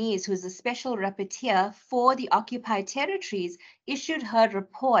Albanese, who's a special rapporteur for the occupied territories, issued her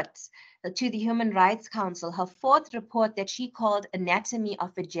report to the Human Rights Council, her fourth report that she called Anatomy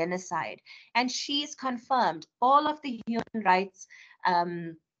of a Genocide. And she's confirmed, all of the human rights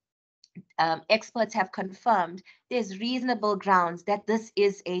experts have confirmed there's reasonable grounds that this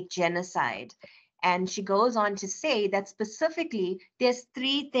is a genocide. And she goes on to say that specifically, there's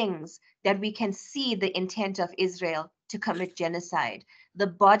three things that we can see the intent of Israel to commit genocide: the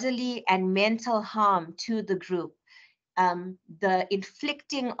bodily and mental harm to the group, the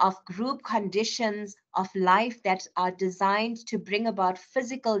inflicting of group conditions of life that are designed to bring about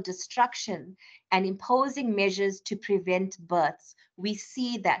physical destruction, and imposing measures to prevent births. We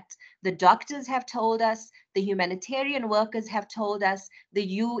see that. The doctors have told us, the humanitarian workers have told us, the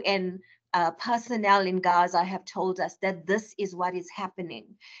UN personnel in Gaza have told us that this is what is happening.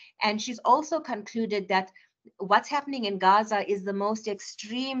 And she's also concluded that what's happening in Gaza is the most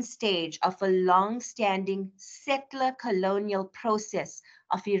extreme stage of a long-standing settler colonial process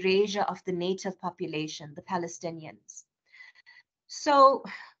of erasure of the native population, the Palestinians. So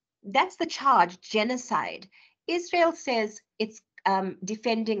that's the charge, genocide. Israel says it's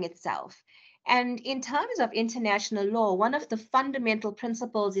defending itself. And in terms of international law, one of the fundamental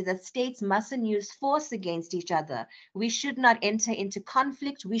principles is that states mustn't use force against each other. We should not enter into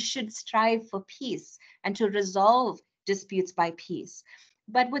conflict. We should strive for peace and to resolve disputes by peace.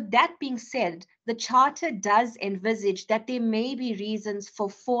 But with that being said, the Charter does envisage that there may be reasons for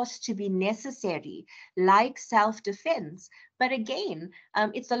force to be necessary, like self-defense. But again,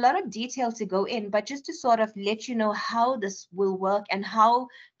 it's a lot of detail to go in, but just to sort of let you know how this will work and how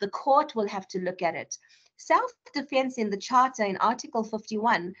the court will have to look at it. Self-defense in the Charter, in Article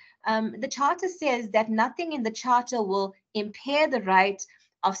 51, the Charter says that nothing in the Charter will impair the right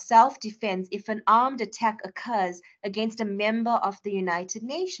of self-defense if an armed attack occurs against a member of the United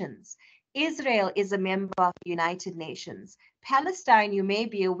Nations. Israel is a member of the United Nations. Palestine, you may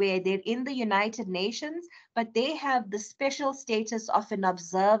be aware, they're in the United Nations, but they have the special status of an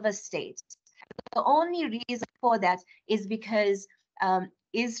observer state. The only reason for that is because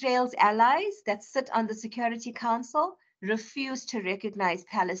Israel's allies that sit on the Security Council refuse to recognize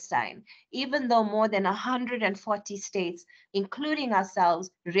Palestine, even though more than 140 states, including ourselves,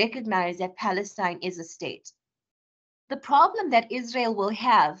 recognize that Palestine is a state. The problem that Israel will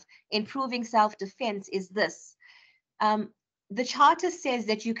have in proving self-defense is this. The Charter says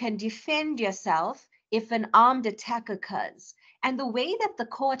that you can defend yourself if an armed attack occurs. And the way that the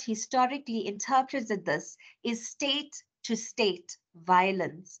court historically interpreted this is state-to-state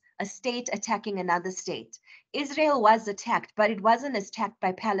violence, a state attacking another state. Israel was attacked, but it wasn't attacked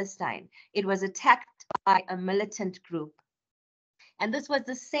by Palestine. It was attacked by a militant group. And this was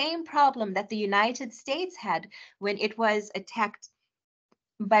the same problem that the United States had when it was attacked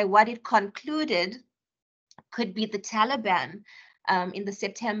by what it concluded could be the Taliban in the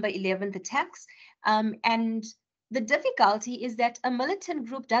September 11th attacks. And the difficulty is that a militant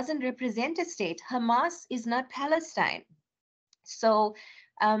group doesn't represent a state. Hamas is not Palestine. So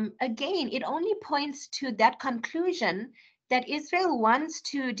again, it only points to that conclusion that Israel wants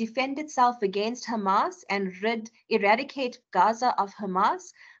to defend itself against Hamas and eradicate Gaza of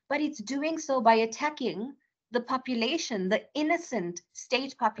Hamas, but it's doing so by attacking the population, the innocent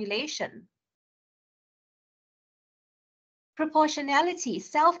state population. Proportionality,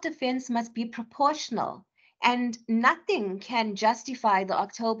 self-defense must be proportional, and nothing can justify the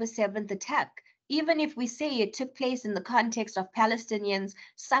October 7th attack, even if we say it took place in the context of Palestinians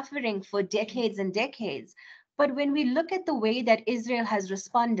suffering for decades and decades. But when we look at the way that Israel has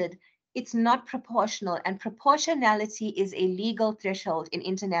responded, it's not proportional, and proportionality is a legal threshold in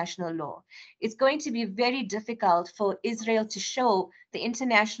international law. It's going to be very difficult for Israel to show the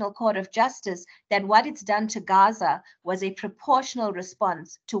International Court of Justice that what it's done to Gaza was a proportional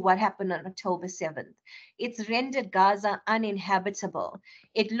response to what happened on October 7th. It's rendered Gaza uninhabitable.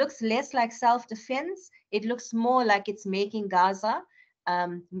 It looks less like self-defense. It looks more like it's making Gaza,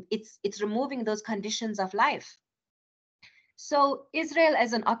 it's removing those conditions of life. So Israel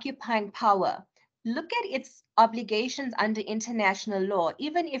as an occupying power, look at its obligations under international law,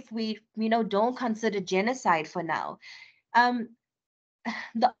 even if we, don't consider genocide for now.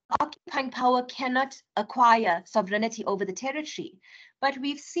 The occupying power cannot acquire sovereignty over the territory. But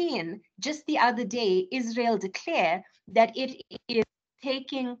we've seen just the other day Israel declare that it is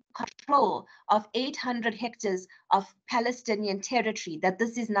taking control of 800 hectares of Palestinian territory, that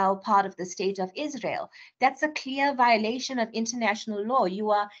this is now part of the state of Israel. That's a clear violation of international law.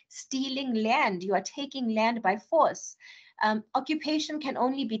 You are stealing land, you are taking land by force. Occupation can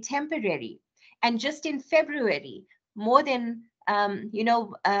only be temporary. And just in February, more than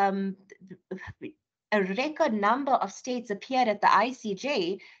a record number of states appeared at the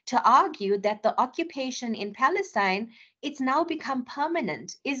ICJ to argue that the occupation in Palestine, it's now become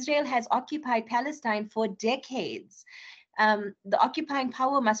permanent. Israel has occupied Palestine for decades. The occupying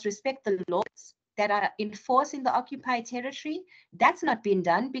power must respect the laws that are enforced in the occupied territory. That's not been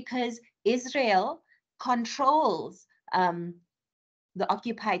done because Israel controls the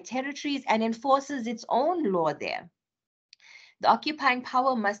occupied territories and enforces its own law there. The occupying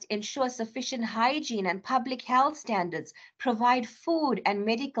power must ensure sufficient hygiene and public health standards, provide food and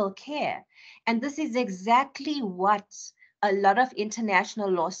medical care. And this is exactly what a lot of international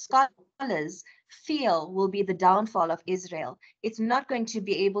law scholars feel will be the downfall of Israel. It's not going to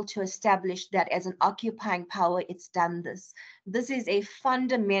be able to establish that as an occupying power, it's done this. This is a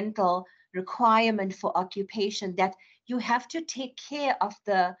fundamental requirement for occupation, that you have to take care of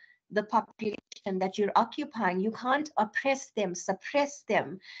the population that you're occupying. You can't oppress them, suppress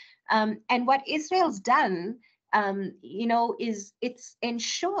them. And what Israel's done, is it's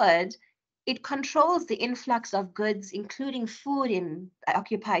ensured it controls the influx of goods, including food in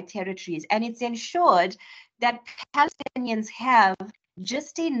occupied territories. And it's ensured that Palestinians have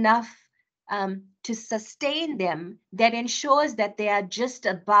just enough to sustain them, that ensures that they are just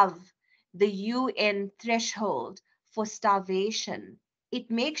above the UN threshold for starvation. It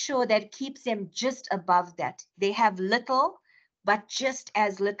makes sure that it keeps them just above that. They have little, but just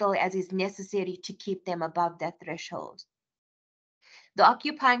as little as is necessary to keep them above that threshold. The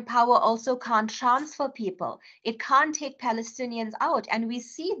occupying power also can't transfer people. It can't take Palestinians out. And we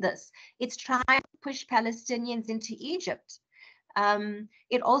see this. It's trying to push Palestinians into Egypt.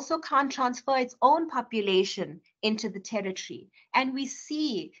 It also can't transfer its own population into the territory. And we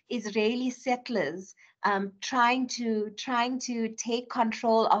see Israeli settlers trying to take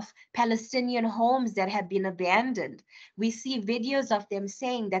control of Palestinian homes that have been abandoned. We see videos of them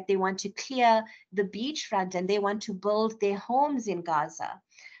saying that they want to clear the beachfront and they want to build their homes in Gaza.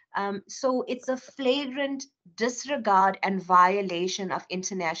 So it's a flagrant disregard and violation of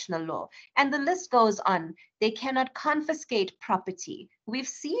international law. And the list goes on. They cannot confiscate property. We've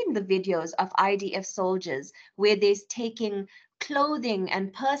seen the videos of IDF soldiers where they're taking clothing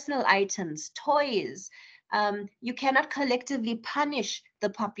and personal items, toys. You cannot collectively punish the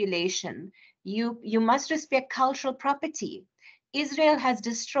population. You must respect cultural property. Israel has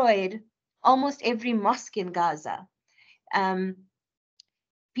destroyed almost every mosque in Gaza.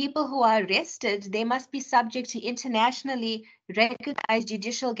 People who are arrested, they must be subject to internationally recognized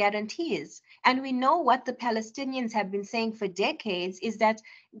judicial guarantees. And we know what the Palestinians have been saying for decades is that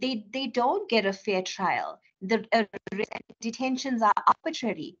they don't get a fair trial. The detentions are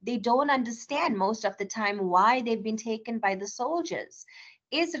arbitrary. They don't understand most of the time why they've been taken by the soldiers.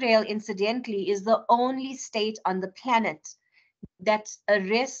 Israel, incidentally, is the only state on the planet that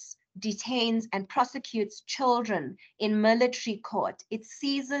arrests, detains, and prosecutes children in military court. It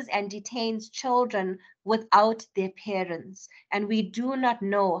seizes and detains children without their parents. And we do not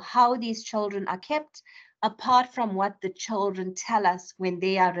know how these children are kept, apart from what the children tell us when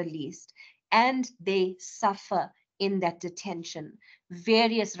they are released. And they suffer in that detention.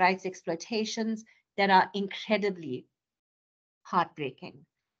 Various rights exploitations that are incredibly heartbreaking.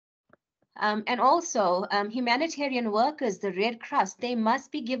 And also humanitarian workers, the Red Cross, they must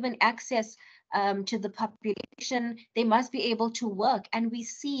be given access to the population. They must be able to work. And we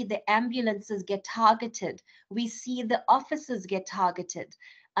see the ambulances get targeted. We see the officers get targeted.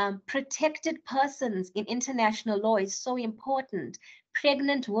 Protected persons in international law is so important.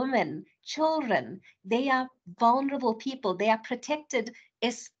 Pregnant women, children, they are vulnerable people. They are protected,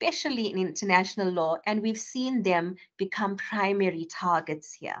 especially in international law. And we've seen them become primary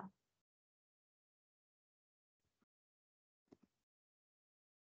targets here.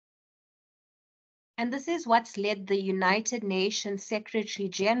 And this is what's led the United Nations Secretary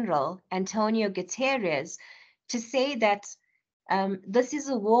General, Antonio Guterres, to say that this is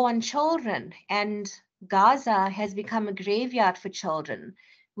a war on children and Gaza has become a graveyard for children.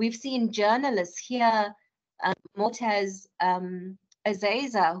 We've seen journalists here, Motaz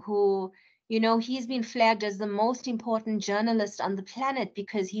Azaza, who You know, he's been flagged as the most important journalist on the planet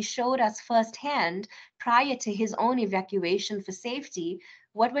because he showed us firsthand, prior to his own evacuation for safety,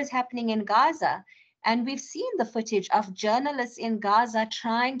 what was happening in Gaza. And we've seen the footage of journalists in Gaza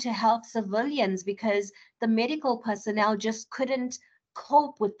trying to help civilians because the medical personnel just couldn't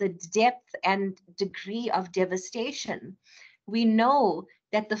cope with the depth and degree of devastation. We know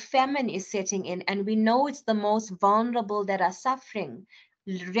that the famine is setting in, and we know it's the most vulnerable that are suffering.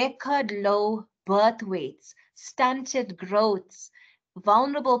 Record low birth weights, stunted growths,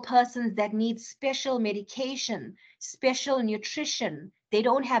 vulnerable persons that need special medication, special nutrition. They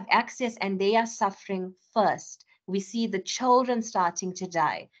don't have access and they are suffering first. We see the children starting to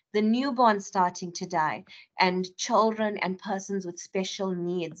die, the newborns starting to die, and children and persons with special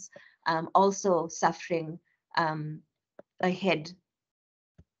needs also suffering ahead.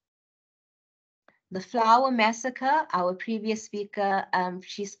 The flower massacre, our previous speaker,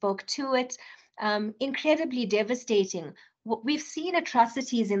 she spoke to it, incredibly devastating. We've seen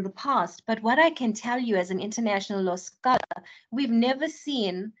atrocities in the past, but what I can tell you as an international law scholar, we've never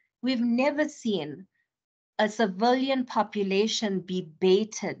seen a civilian population be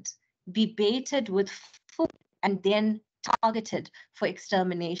baited with food and then targeted for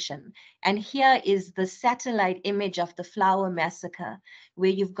extermination. And here is the satellite image of the flower massacre, where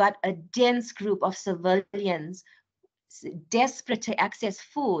you've got a dense group of civilians desperate to access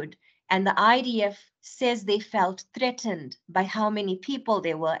food. And the IDF says they felt threatened by how many people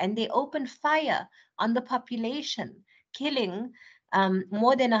there were, and they opened fire on the population, killing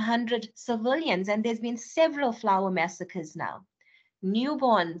more than 100 civilians. And there's been several flower massacres now.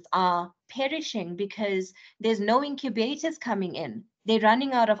 Newborns are perishing because there's no incubators coming in. They're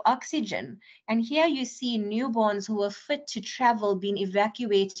running out of oxygen. And here you see newborns who are fit to travel being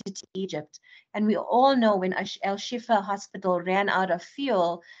evacuated to Egypt. And we all know when Al Shifa Hospital ran out of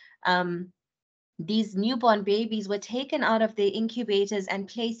fuel, these newborn babies were taken out of their incubators and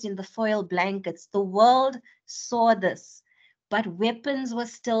placed in the foil blankets. The world saw this, but weapons were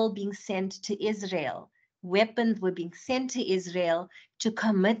still being sent to Israel. Weapons were being sent to Israel to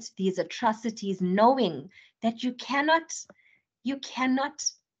commit these atrocities, knowing that you cannot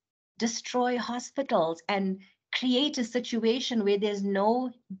destroy hospitals and create a situation where there's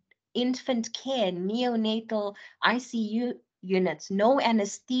no infant care, neonatal ICU units, no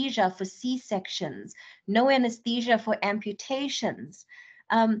anesthesia for C-sections, no anesthesia for amputations.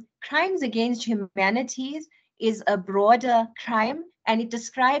 Crimes against humanity is a broader crime, and it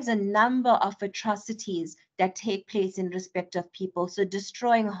describes a number of atrocities that take place in respect of people. So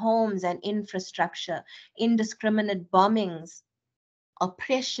destroying homes and infrastructure, indiscriminate bombings,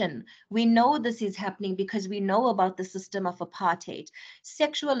 oppression. We know this is happening because we know about the system of apartheid,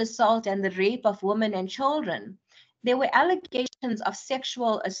 sexual assault and the rape of women and children. There were allegations of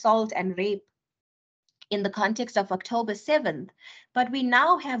sexual assault and rape in the context of October 7th, but we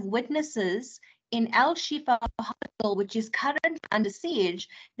now have witnesses in Al Shifa Hospital, which is currently under siege,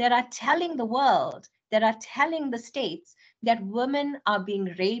 that are telling the world, that are telling the states that women are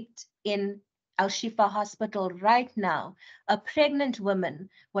being raped in Al Shifa Hospital right now. A pregnant woman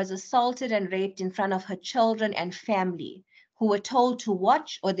was assaulted and raped in front of her children and family, who were told to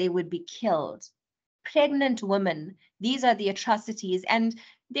watch or they would be killed. Pregnant women, these are the atrocities. And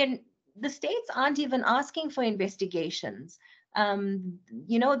then the states aren't even asking for investigations.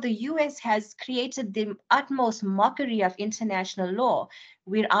 You know, the US has created the utmost mockery of international law.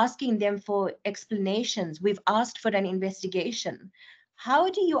 We're asking them for explanations. We've asked for an investigation. How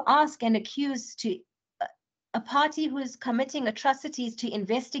do you ask an accused to a party who is committing atrocities to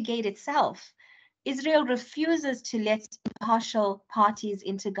investigate itself? Israel refuses to let impartial parties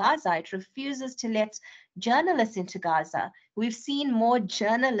into Gaza. It refuses to let journalists into Gaza. We've seen more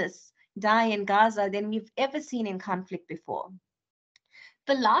journalists die in Gaza than we've ever seen in conflict before.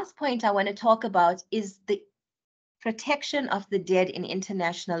 The last point I want to talk about is the protection of the dead in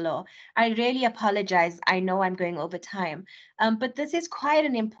international law. I really apologize. I know I'm going over time, but this is quite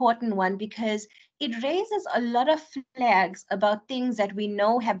an important one because it raises a lot of flags about things that we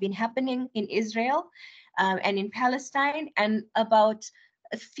know have been happening in Israel and in Palestine, and about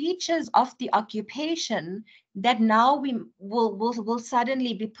features of the occupation that now we will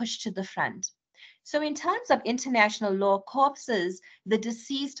suddenly be pushed to the front. So in terms of international law, corpses, the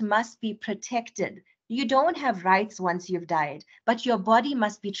deceased must be protected. You don't have rights once you've died, but your body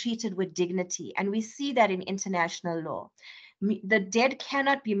must be treated with dignity. And we see that in international law. The dead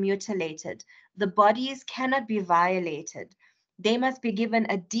cannot be mutilated. The bodies cannot be violated. They must be given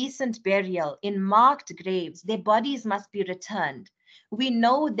a decent burial in marked graves. Their bodies must be returned. We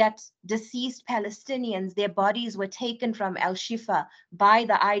know that deceased Palestinians, their bodies were taken from Al Shifa by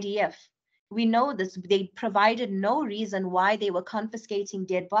the IDF. We know this. They provided no reason why they were confiscating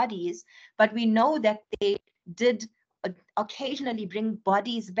dead bodies, but we know that they did occasionally bring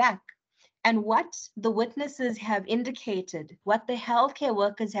bodies back. And what the witnesses have indicated, what the healthcare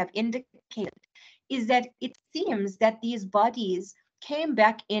workers have indicated, is that it seems that these bodies came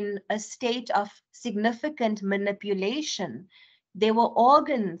back in a state of significant manipulation. There were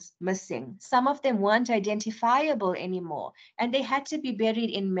organs missing. Some of them weren't identifiable anymore, and they had to be buried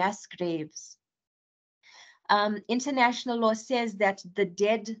in mass graves. International law says that the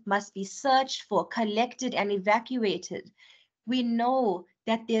dead must be searched for, collected, and evacuated. We know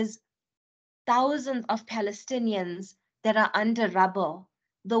that there's thousands of Palestinians that are under rubble.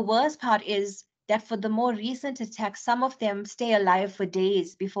 The worst part is that for the more recent attacks, some of them stay alive for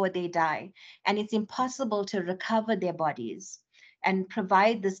days before they die, and it's impossible to recover their bodies and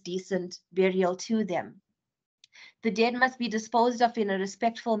provide this decent burial to them. The dead must be disposed of in a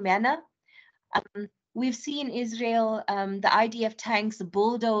respectful manner. We've seen Israel, the IDF tanks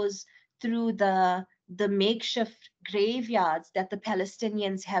bulldoze through the makeshift graveyards that the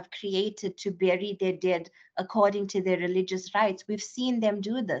Palestinians have created to bury their dead according to their religious rites. We've seen them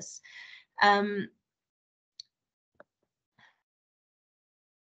do this.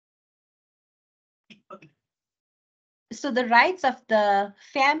 So the rights of the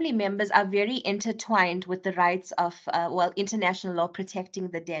family members are very intertwined with the rights of, international law protecting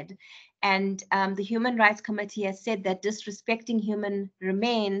the dead. And the Human Rights Committee has said that disrespecting human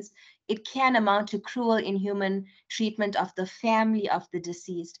remains, it can amount to cruel, inhuman treatment of the family of the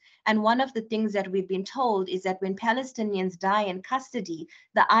deceased. And one of the things that we've been told is that when Palestinians die in custody,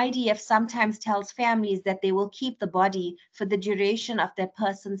 the IDF sometimes tells families that they will keep the body for the duration of that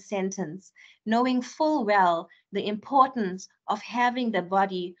person's sentence, knowing full well the importance of having the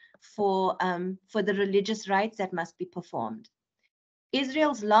body for the religious rites that must be performed.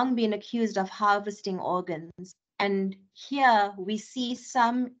 Israel's long been accused of harvesting organs, and here we see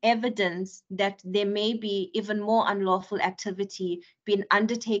some evidence that there may be even more unlawful activity being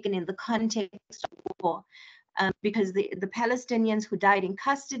undertaken in the context of war. Because the Palestinians who died in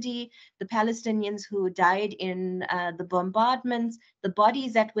custody, the Palestinians who died in the bombardments, the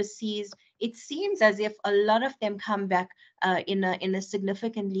bodies that were seized, it seems as if a lot of them come back in a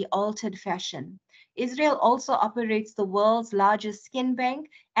significantly altered fashion. Israel also operates the world's largest skin bank,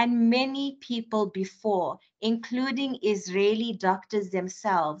 and many people before, including Israeli doctors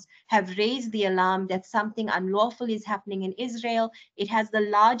themselves, have raised the alarm that something unlawful is happening in Israel. It has the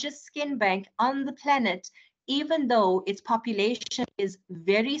largest skin bank on the planet, even though its population is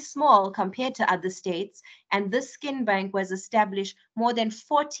very small compared to other states, and this skin bank was established more than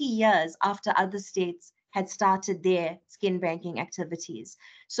 40 years after other states had started their skin banking activities.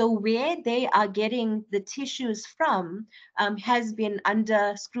 So where they are getting the tissues from has been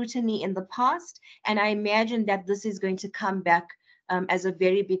under scrutiny in the past, and I imagine that this is going to come back as a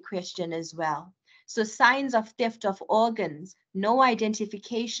very big question as well. So signs of theft of organs, no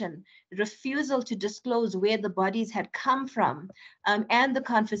identification, refusal to disclose where the bodies had come from, and the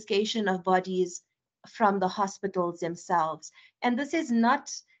confiscation of bodies from the hospitals themselves. And this is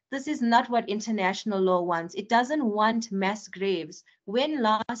not what international law wants. It doesn't want mass graves. When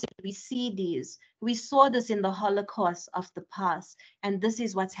last did we see these? We saw this in the Holocaust of the past, and this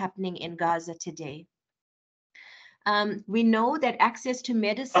is what's happening in Gaza today. We know that access to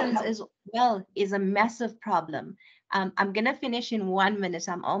medicines as well is a massive problem. I'm going to finish in 1 minute.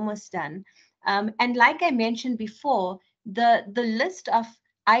 I'm almost done. And like I mentioned before, the list of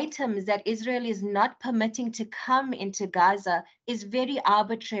items that Israel is not permitting to come into Gaza is very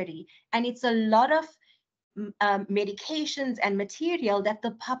arbitrary. And it's a lot of medications and material that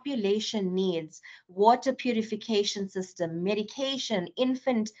the population needs: water purification system, medication,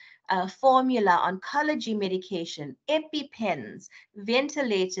 infant formula, oncology medication, EpiPens,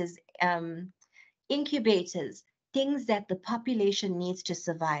 ventilators, incubators, things that the population needs to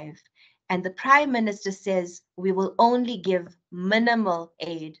survive. And the Prime Minister says we will only give minimal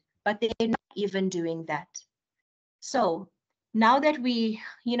aid, but they're not even doing that. So now that we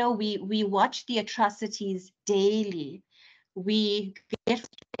watch the atrocities daily, we get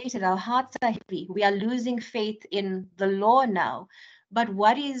frustrated, our hearts are heavy, we are losing faith in the law now. But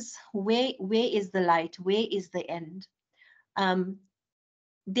where is the light? Where is the end?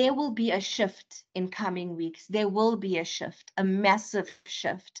 There will be a shift in coming weeks. There will be a shift, a massive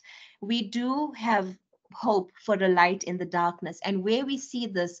shift. We do have hope for a light in the darkness. And where we see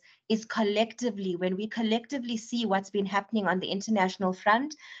this is collectively, when we collectively see what's been happening on the international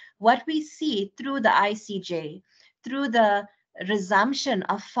front, what we see through the ICJ, through the resumption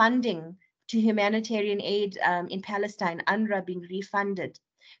of funding to humanitarian aid in Palestine, UNRWA being refunded,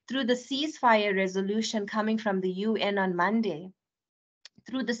 through the ceasefire resolution coming from the UN on Monday,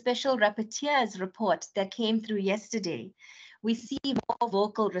 through the special rapporteur's report that came through yesterday, we see more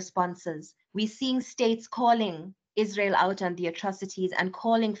vocal responses. We're seeing states calling Israel out on the atrocities and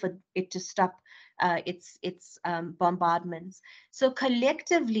calling for it to stop its bombardments. So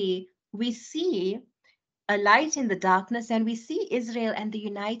collectively, we see a light in the darkness, and we see Israel and the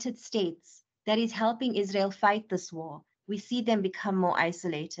United States that is helping Israel fight this war. We see them become more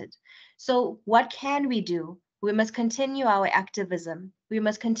isolated. So, what can we do? We must continue our activism. We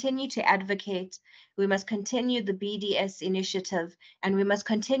must continue to advocate. We must continue the BDS initiative, and we must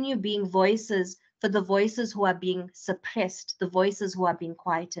continue being voices for the voices who are being suppressed, the voices who are being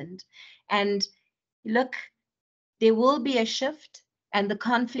quietened. And look, there will be a shift and the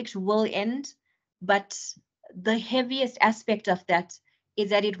conflict will end, but the heaviest aspect of that is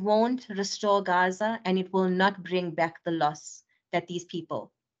that it won't restore Gaza and it will not bring back the loss that these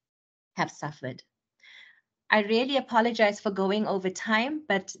people have suffered. I really apologize for going over time,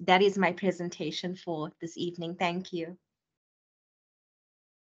 but that is my presentation for this evening. Thank you.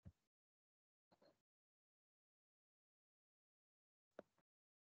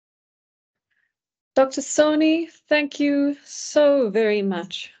 Dr. Soni, thank you so very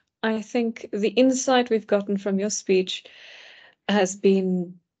much. I think the insight we've gotten from your speech has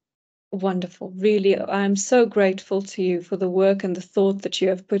been wonderful. Really, I'm so grateful to you for the work and the thought that you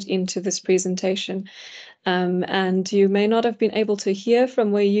have put into this presentation. And you may not have been able to hear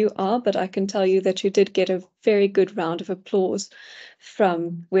from where you are, but I can tell you that you did get a very good round of applause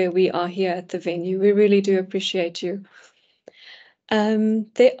from where we are here at the venue. We really do appreciate you.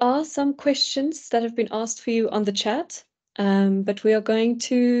 There are some questions that have been asked for you on the chat, but we are going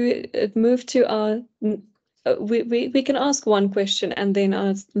to move to our. We can ask one question, and then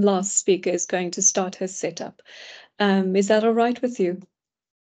our last speaker is going to start her setup. Is that all right with you?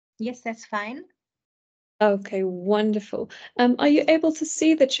 Yes, that's fine. Okay, wonderful. Are you able to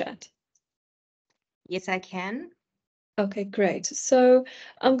see the chat? Yes, I can. Okay, great. So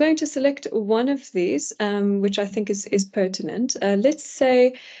I'm going to select one of these, which I think is pertinent. Let's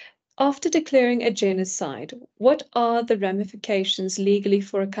say, after declaring a genocide, what are the ramifications legally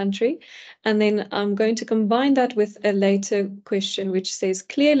for a country? And then I'm going to combine that with a later question, which says,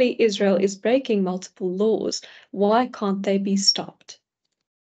 clearly Israel is breaking multiple laws. Why can't they be stopped?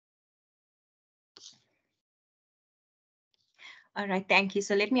 All right, thank you.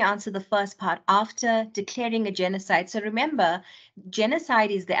 So let me answer the first part. After declaring a genocide, so remember, genocide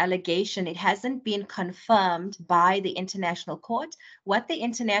is the allegation. It hasn't been confirmed by the International Court. What the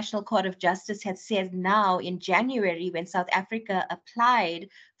International Court of Justice had said now in January, when South Africa applied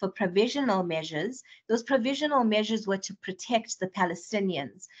for provisional measures, those provisional measures were to protect the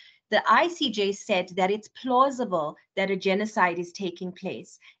Palestinians. The ICJ said that it's plausible that a genocide is taking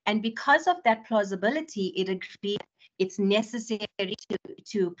place. And because of that plausibility, it agreed it's necessary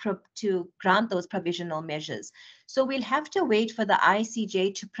to grant those provisional measures. So we'll have to wait for the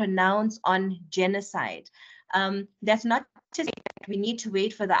ICJ to pronounce on genocide. That's not to say that we need to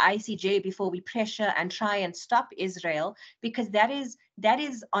wait for the ICJ before we pressure and try and stop Israel, because that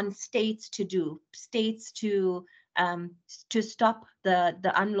is on states to do, states to stop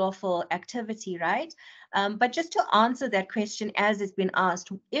the unlawful activity, right? But just to answer that question as it's been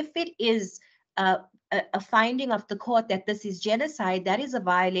asked, if it is a finding of the court that this is genocide, that is a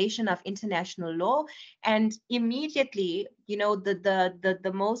violation of international law. And immediately, you know,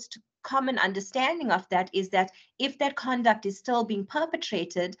 the most common understanding of that is that if that conduct is still being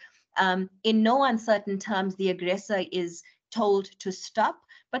perpetrated, in no uncertain terms, the aggressor is told to stop.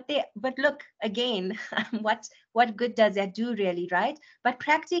 But look again, what good does that do, really, right? But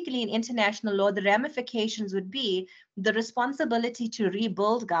practically in international law, the ramifications would be the responsibility to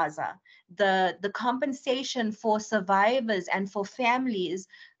rebuild Gaza, the compensation for survivors and for families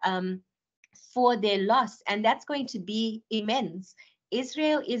for their loss, and that's going to be immense.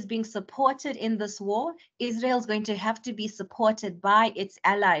 Israel is being supported in this war. Israel's going to have to be supported by its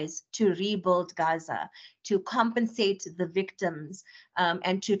allies to rebuild Gaza, to compensate the victims,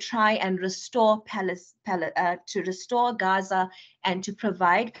 and to try and restore Gaza, and to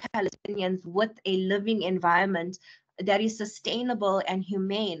provide Palestinians with a living environment that is sustainable and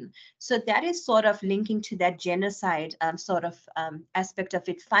humane. So that is sort of linking to that genocide aspect of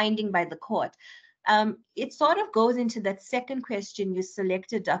it, finding by the court. It sort of goes into that second question you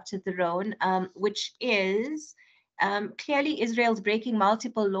selected, Dr. Theron, which is clearly Israel's breaking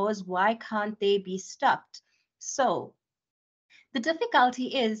multiple laws. Why can't they be stopped? So the difficulty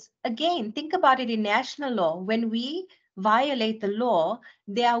is, again, think about it in national law. When we violate the law,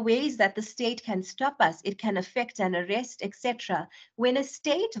 there are ways that the state can stop us. It can affect and arrest, etc. When a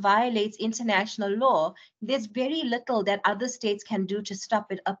state violates international law, there's very little that other states can do to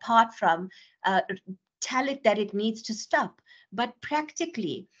stop it apart from tell it that it needs to stop. But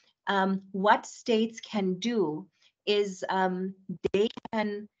practically, what states can do is they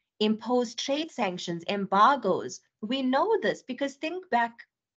can impose trade sanctions, embargoes. We know this because think back,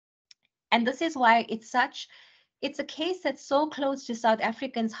 and this is why it's a case that's so close to South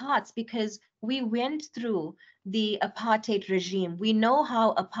Africans' hearts, because we went through the apartheid regime. We know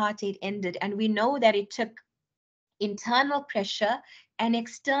how apartheid ended, and we know that it took internal pressure and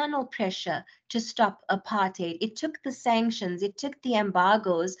external pressure to stop apartheid. It took the sanctions, it took the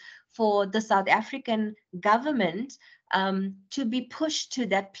embargoes for the South African government to be pushed to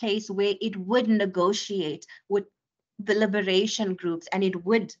that place where it would negotiate with the liberation groups and it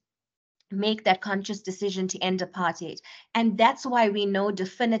would make that conscious decision to end apartheid. And that's why we know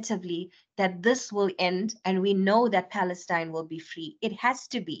definitively that this will end, and we know that Palestine will be free. It has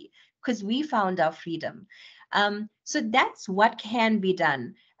to be, because we found our freedom. So that's what can be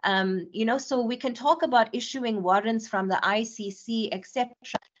done. So we can talk about issuing warrants from the ICC, etc.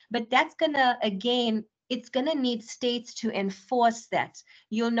 But that's gonna, again, it's gonna need states to enforce that.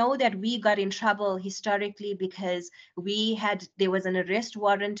 You'll know that we got in trouble historically because there was an arrest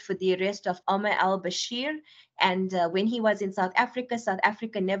warrant for the arrest of Omar al-Bashir. And when he was in South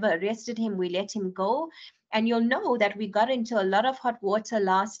Africa never arrested him. We let him go. And you'll know that we got into a lot of hot water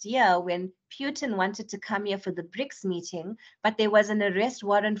last year when Putin wanted to come here for the BRICS meeting, but there was an arrest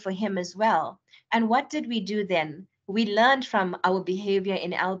warrant for him as well. And what did we do then? We learned from our behavior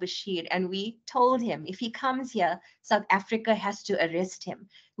in al-Bashir, and we told him, if he comes here, South Africa has to arrest him.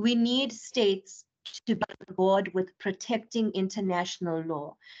 We need states to be on board with protecting international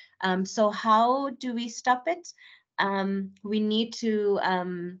law. So how do we stop it?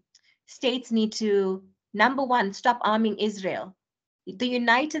 States need to, number one, stop arming Israel. The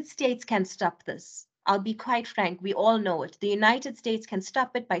United States can stop this. I'll be quite frank, we all know it. The United States can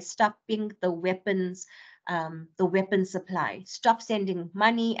stop it by stopping the weapons supply. Stop sending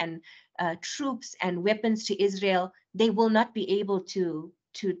money and troops and weapons to Israel. They will not be able to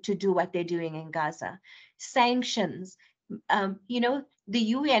do what they're doing in Gaza. Sanctions. The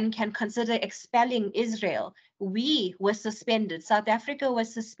UN can consider expelling Israel. We were suspended. South Africa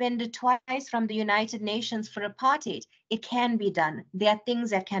was suspended twice from the United Nations for apartheid. It can be done. There are things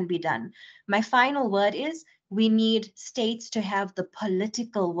that can be done. My final word is we need states to have the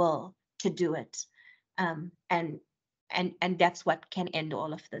political will to do it. And that's what can end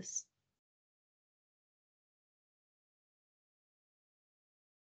all of this.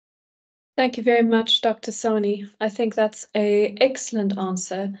 Thank you very much, Dr. Sani. I think that's an excellent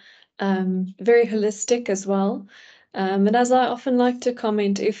answer, very holistic as well. And as I often like to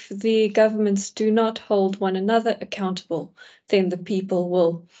comment, if the governments do not hold one another accountable, then the people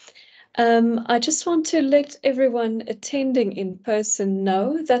will. I just want to let everyone attending in person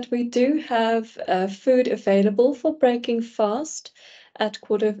know that we do have food available for breaking fast at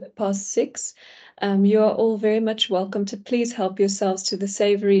 6:15. You are all very much welcome to please help yourselves to the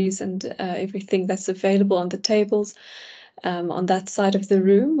savories and everything that's available on the tables on that side of the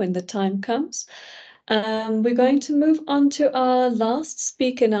room when the time comes. We're going to move on to our last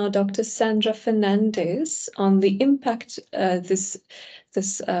speaker now, Dr. Sandra Fernandez, on the impact this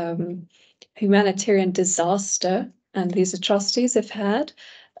humanitarian disaster and these atrocities have had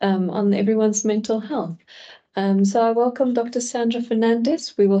on everyone's mental health. So I welcome Dr. Sandra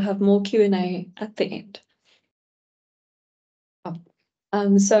Fernandez. We will have more Q&A at the end.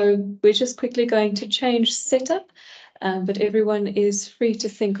 So we're just quickly going to change setup, but everyone is free to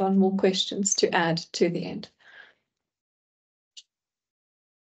think on more questions to add to the end.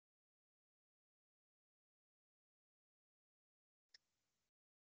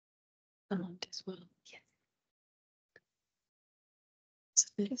 As well. Yes. So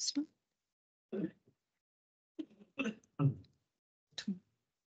this one.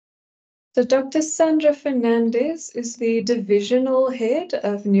 So Dr. Sandra Fernandez is the divisional head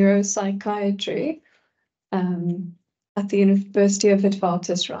of neuropsychiatry at the University of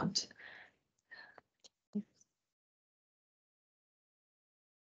Witwatersrand.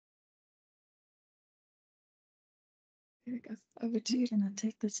 Here we go. Over to you. Can I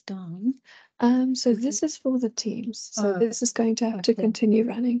take this down? So this is for the teams. So this is going to have to continue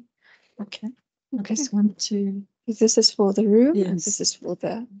running. Okay. I Okay. just want to. This is for the room, and Yes. this is for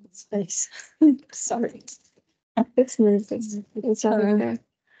the Space. sorry. Let's move this. Let's have a go.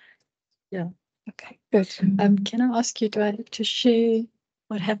 Yeah. Okay, good. Can I ask you, do I have to share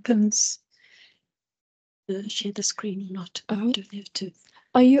what happens share the screen or not. Oh. I don't have to.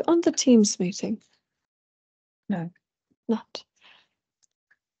 Are you on the Teams meeting? No. Not.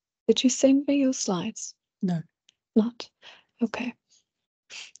 Did you send me your slides? No. Not. Okay.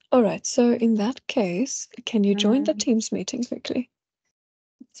 All right. So in that case, can you join the Teams meeting quickly?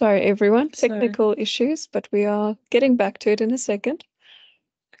 Sorry, everyone. Sorry. Technical issues, but we are getting back to it in a second.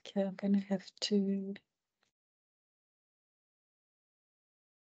 Okay, I'm gonna have to.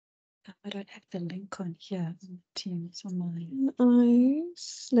 I don't have the link on here. Teams on my.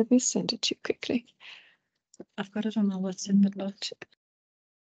 Let me send it to you quickly. I've got it on my WhatsApp, but not.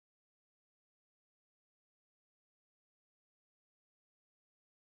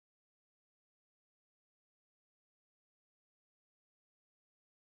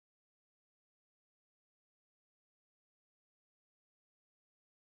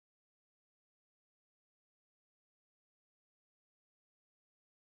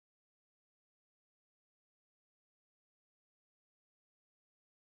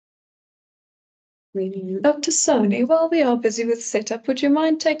 Dr. Sony, while we are busy with setup, would you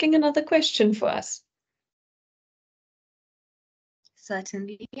mind taking another question for us?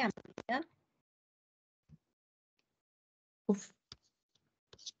 Certainly, I'm here.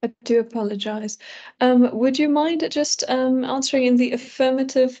 I do apologize. Would you mind just answering in the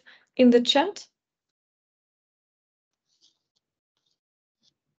affirmative in the chat?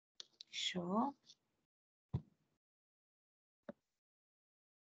 Sure.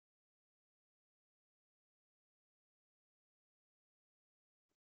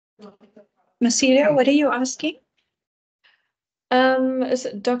 Masiria, what are you asking?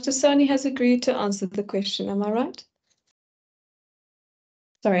 Dr. Sony has agreed to answer the question. Am I right?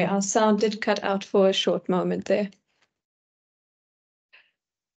 Sorry, our sound did cut out for a short moment there.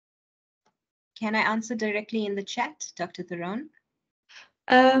 Can I answer directly in the chat, Dr. Theron?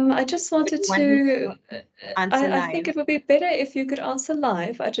 I just wanted Want me to. answer I think live? it would be better if you could answer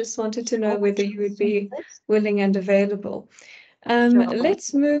live. I just wanted to know Sure. whether you would be willing and available. Sure.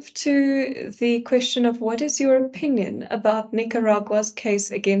 Let's move to the question of what is your opinion about Nicaragua's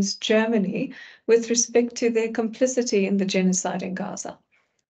case against Germany with respect to their complicity in the genocide in Gaza?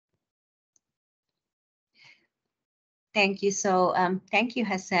 Thank you. So thank you,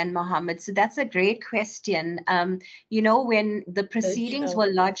 Hassan Mohammed. So that's a great question. You know, when the proceedings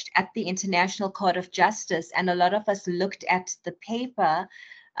were lodged at the International Court of Justice, and a lot of us looked at the paper,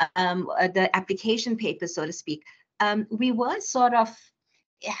 the application paper, so to speak, we were sort of,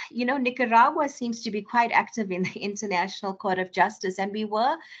 you know, Nicaragua seems to be quite active in the International Court of Justice, and we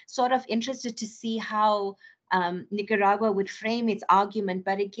were sort of interested to see how Nicaragua would frame its argument.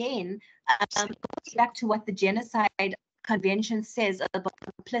 But again, goes back to what the Genocide Convention says about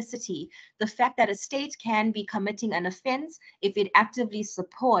complicity, the fact that a state can be committing an offense if it actively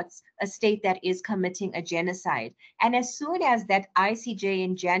supports a state that is committing a genocide. And as soon as that ICJ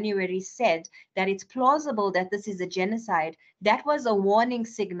in January said that it's plausible that this is a genocide, that was a warning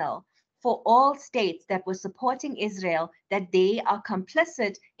signal for all states that were supporting Israel that they are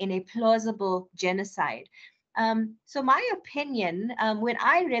complicit in a plausible genocide. So my opinion, when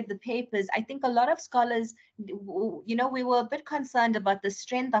I read the papers, I think a lot of scholars, you know, we were a bit concerned about the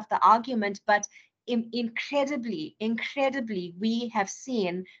strength of the argument, but incredibly, we have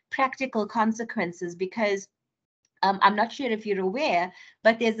seen practical consequences because I'm not sure if you're aware,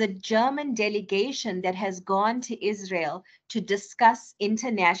 but there's a German delegation that has gone to Israel to discuss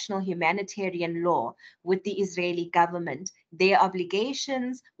international humanitarian law with the Israeli government, their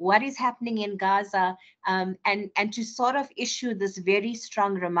obligations, what is happening in Gaza, and to sort of issue this very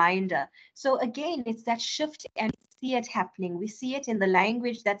strong reminder. So again, it's that shift, and we see it happening. We see it in the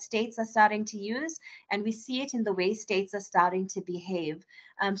language that states are starting to use, and we see it in the way states are starting to behave.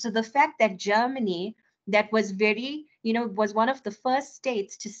 So the fact that Germany, that was very, you know, was one of the first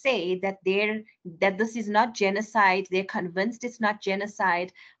states to say that that this is not genocide, they're convinced it's not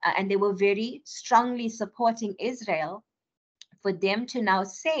genocide, and they were very strongly supporting Israel. For them to now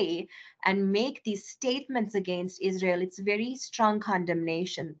say and make these statements against Israel, it's very strong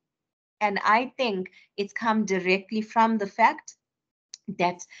condemnation. And I think it's come directly from the fact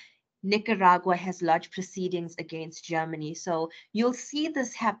that Nicaragua has lodged proceedings against Germany. So you'll see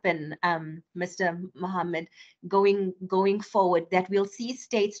this happen, Mr. Mohammed, going forward, that we'll see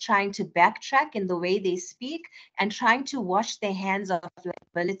states trying to backtrack in the way they speak and trying to wash their hands of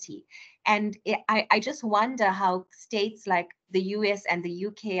liability. And I just wonder how states like the US and the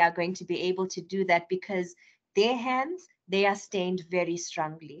UK are going to be able to do that, because their hands, they are stained very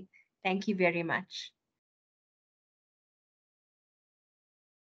strongly. Thank you very much.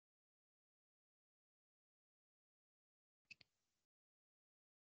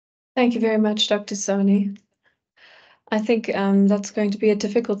 Thank you very much, Dr. Soni. I think that's going to be a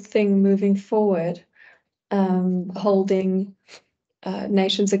difficult thing moving forward, holding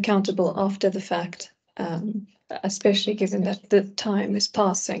nations accountable after the fact, especially given that the time is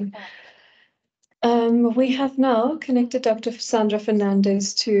passing. We have now connected Dr. Sandra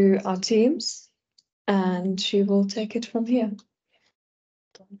Fernandez to our teams, and she will take it from here.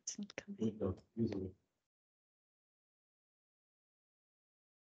 It's not coming.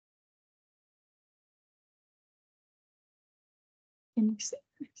 Can you see?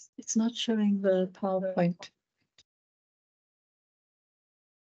 It's not showing the PowerPoint.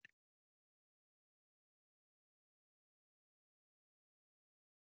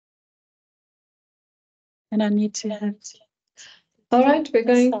 And I need to have. All right, we're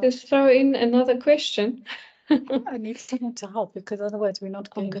going to throw in another question. I need someone to help because otherwise we're not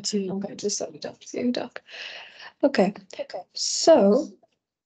going to. I'm going to sort it out for you, Doc. Okay. So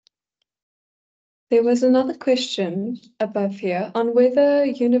there was another question above here on whether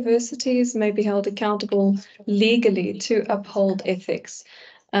universities may be held accountable legally to uphold ethics,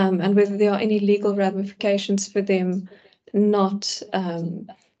 and whether there are any legal ramifications for them not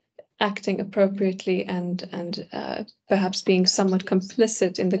acting appropriately and perhaps being somewhat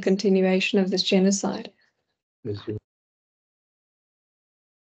complicit in the continuation of this genocide.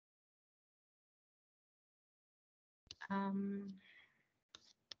 I'm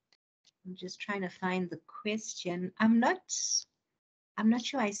just trying to find the question. I'm not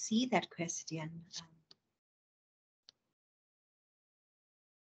sure I see that question.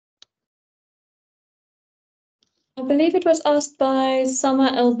 I believe it was asked by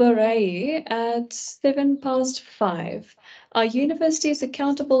Sama El Barai at 5:07. Are universities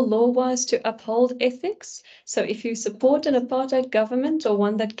accountable law-wise to uphold ethics? So if you support an apartheid government or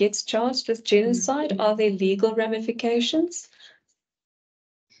one that gets charged with genocide, are there legal ramifications?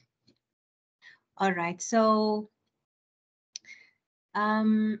 All right, so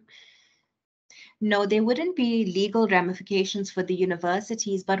no, there wouldn't be legal ramifications for the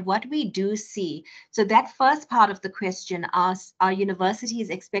universities, but what we do see, so that first part of the question asks, are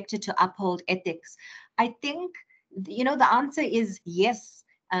universities expected to uphold ethics? I think, the answer is yes,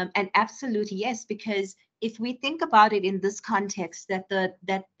 an absolute yes, because if we think about it in this context, that the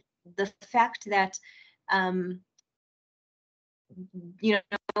fact that,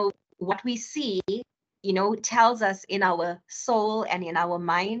 what we see, tells us in our soul and in our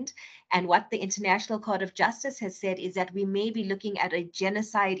mind. And what the International Court of Justice has said is that we may be looking at a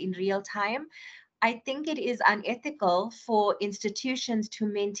genocide in real time. I think it is unethical for institutions to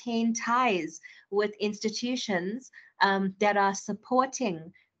maintain ties with institutions that are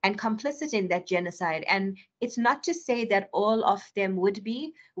supporting and complicit in that genocide. And it's not to say that all of them would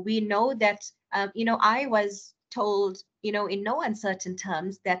be. We know that, I was told, in no uncertain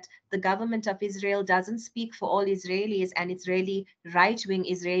terms, that the government of Israel doesn't speak for all Israelis, and it's really right-wing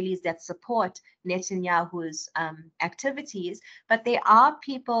Israelis that support Netanyahu's activities. But there are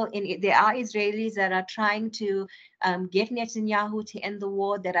Israelis that are trying to get Netanyahu to end the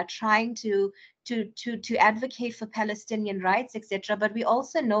war, that are trying to advocate for Palestinian rights, etc. But we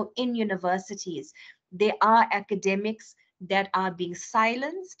also know in universities there are academics that are being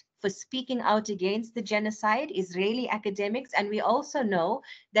silenced for speaking out against the genocide, Israeli academics. And we also know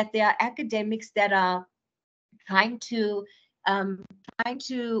that there are academics that are trying to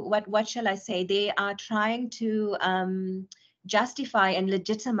what shall I say? They are trying to justify and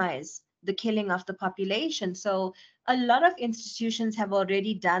legitimize the killing of the population. So a lot of institutions have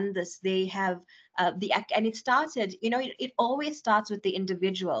already done this. They have and it started, it always starts with the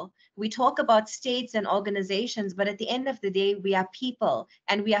individual. We talk about states and organizations, but at the end of the day, we are people,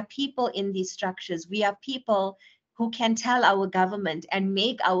 and we are people in these structures. We are people who can tell our government and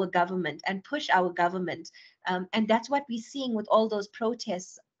make our government and push our government. And that's what we're seeing with all those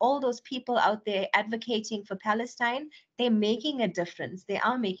protests, all those people out there advocating for Palestine. They're making a difference. They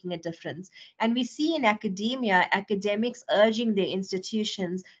are making a difference. And we see in academia, academics urging their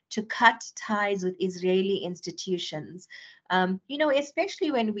institutions to cut ties with Israeli institutions.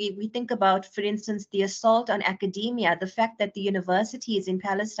 Especially when we think about, for instance, the assault on academia, the fact that the universities in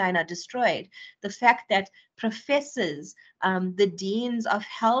Palestine are destroyed, the fact that professors, the deans of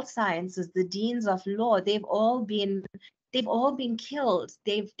health sciences, the deans of law, they've all been killed.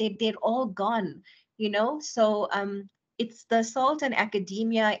 They're all gone. So it's the assault on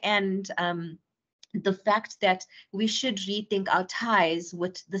academia and the fact that we should rethink our ties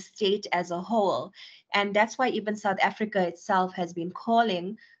with the state as a whole. And that's why even South Africa itself has been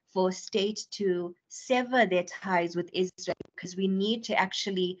calling for state to sever their ties with Israel, because we need to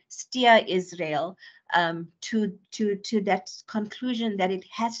actually steer Israel to that conclusion that it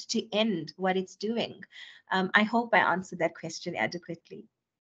has to end what it's doing. I hope I answered that question adequately.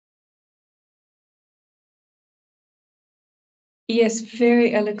 Yes,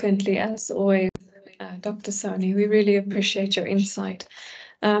 very eloquently, as always, Dr. Soni. We really appreciate your insight.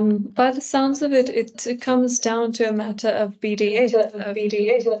 By the sounds of it, it comes down to a matter of BDS.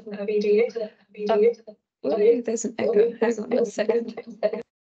 Oh, there's an echo. Hang on one second.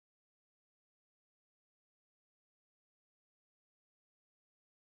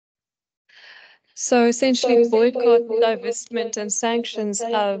 So essentially, boycott, divestment, and sanctions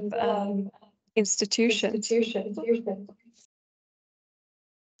of institutions.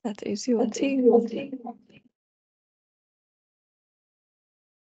 That is your tea.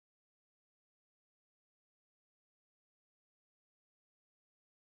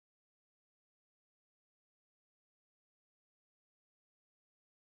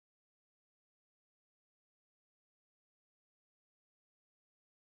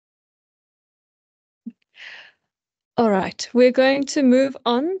 All right, we're going to move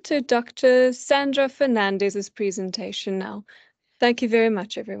on to Dr. Sandra Fernandez's presentation now. Thank you very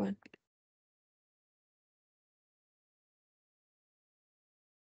much, everyone.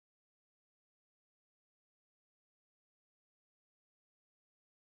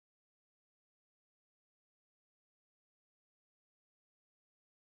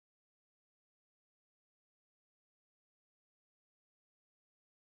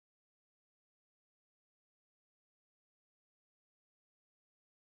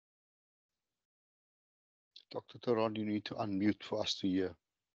 Dr. Theron, you need to unmute for us to hear.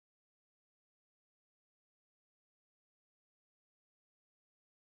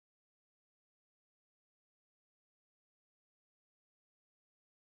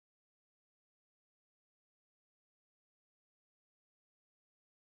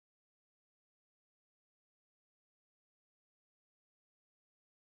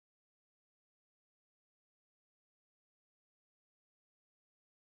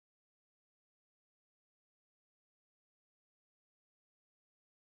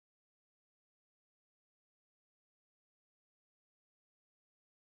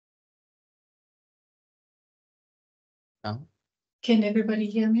 No. Can everybody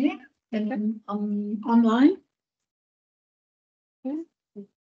hear me? And online?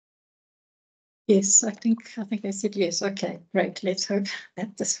 Yes, I think I said yes. Okay, great. Let's hope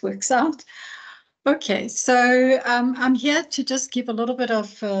that this works out. Okay, so I'm here to just give a little bit of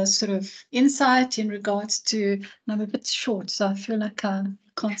sort of insight in regards to, and I'm a bit short, so I feel like I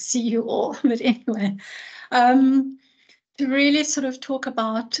can't see you all, but anyway, to really sort of talk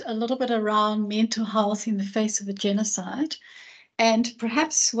about a little bit around mental health in the face of a genocide. And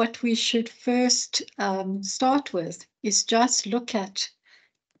perhaps what we should first start with is just look at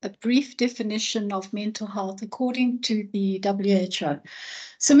a brief definition of mental health according to the WHO.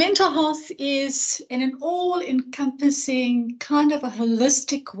 So mental health is an all-encompassing kind of a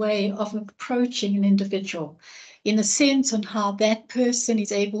holistic way of approaching an individual in a sense on how that person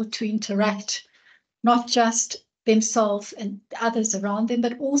is able to interact, not just themselves and others around them,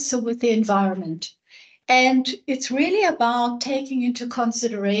 but also with the environment. And it's really about taking into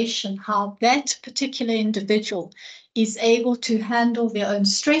consideration how that particular individual is able to handle their own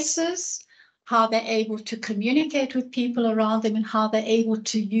stresses, how they're able to communicate with people around them, and how they're able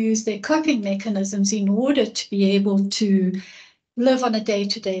to use their coping mechanisms in order to be able to live on a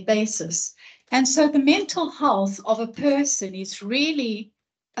day-to-day basis. And so the mental health of a person is really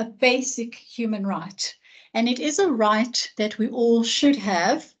a basic human right. And it is a right that we all should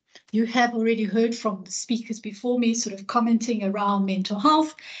have. You have already heard from the speakers before me sort of commenting around mental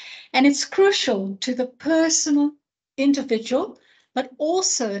health, and it's crucial to the personal individual, but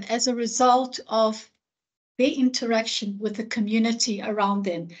also as a result of their interaction with the community around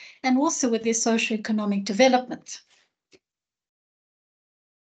them and also with their socioeconomic development.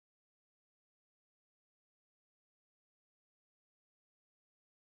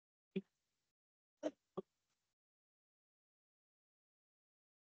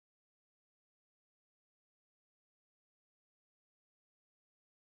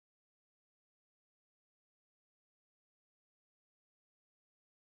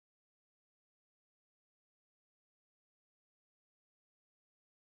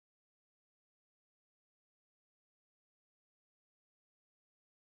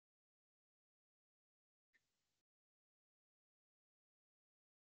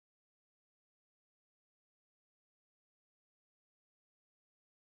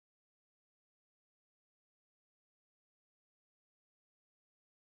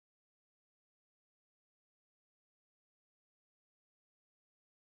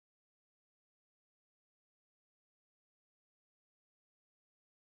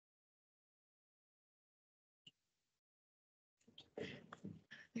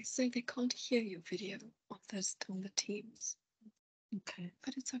 They say they can't hear your video on the Teams. Okay.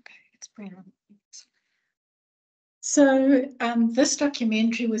 But it's okay. It's brilliant. So this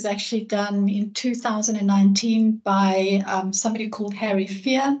documentary was actually done in 2019 by somebody called Harry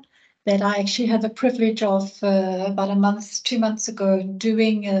Fear, that I actually had the privilege of about 2 months ago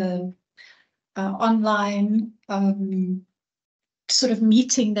doing a online sort of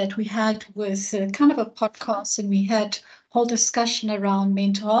meeting that we had with kind of a podcast, and we had whole discussion around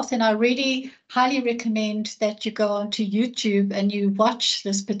mental health. And I really highly recommend that you go onto YouTube and you watch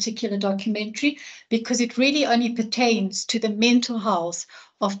this particular documentary, because it really only pertains to the mental health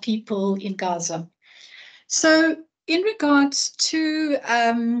of people in Gaza. So in regards to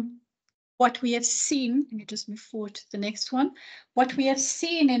what we have seen, let me just move forward to the next one. What we have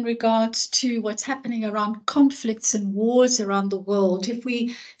seen in regards to what's happening around conflicts and wars around the world, if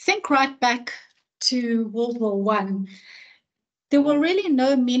we think right back to World War I, there were really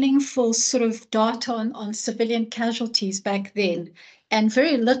no meaningful sort of data on civilian casualties back then, and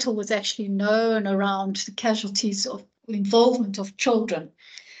very little was actually known around the casualties of involvement of children.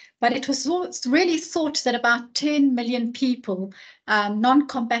 But it was really thought that about 10 million people,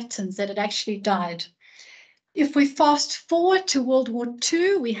 non-combatants, that had actually died. If we fast forward to World War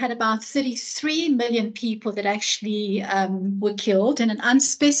II, we had about 33 million people that actually were killed, and an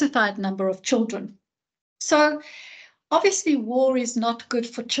unspecified number of children. So obviously war is not good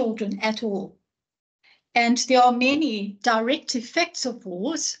for children at all. And there are many direct effects of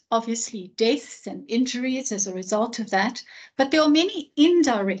wars, obviously deaths and injuries as a result of that, but there are many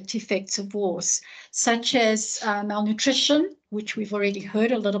indirect effects of wars, such as malnutrition, which we've already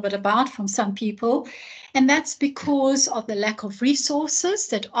heard a little bit about from some people, and that's because of the lack of resources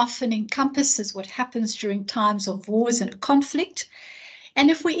that often encompasses what happens during times of wars and conflict.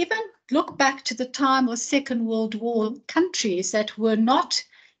 And if we even look back to the time of Second World War, countries that were not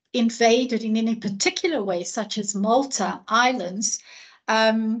invaded in any particular way, such as Malta islands,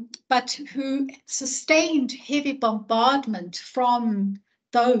 but who sustained heavy bombardment from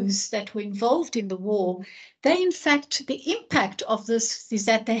those that were involved in the war, they, in fact, the impact of this is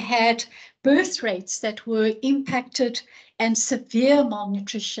that they had birth rates that were impacted and severe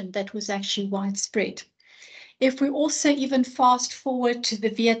malnutrition that was actually widespread. If we also even fast forward to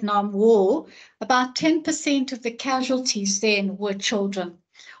the Vietnam War, about 10% of the casualties then were children,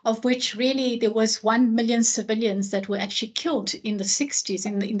 of which really there was 1 million civilians that were actually killed in the 60s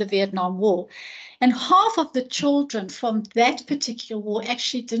in the Vietnam War. And half of the children from that particular war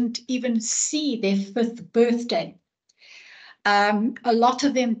actually didn't even see their 5th birthday. A lot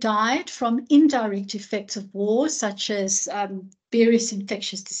of them died from indirect effects of war, such as various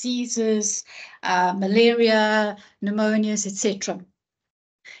infectious diseases, malaria, pneumonias, etc.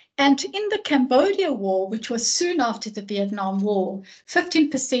 And in the Cambodia War, which was soon after the Vietnam War,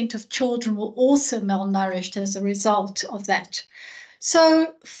 15% of children were also malnourished as a result of that.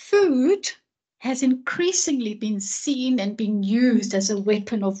 So food has increasingly been seen and been used as a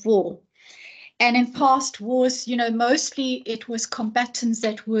weapon of war. And in past wars, you know, mostly it was combatants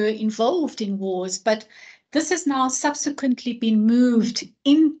that were involved in wars, but this has now subsequently been moved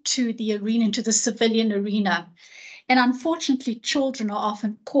into the arena, into the civilian arena. And unfortunately, children are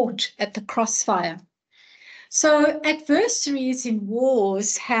often caught at the crossfire. So adversaries in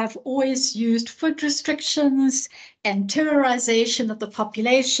wars have always used food restrictions and terrorization of the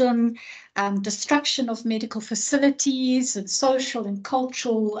population, destruction of medical facilities and social and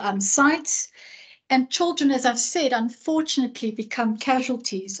cultural sites. And children, as I've said, unfortunately become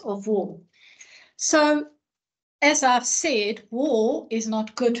casualties of war. So, as I've said, war is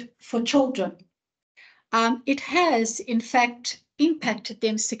not good for children. It has, in fact, impacted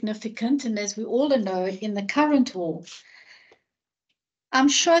them significantly, and as we all know, in the current war. I'm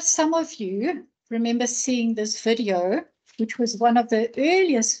sure some of you remember seeing this video, which was one of the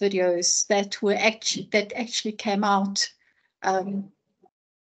earliest videos that actually came out.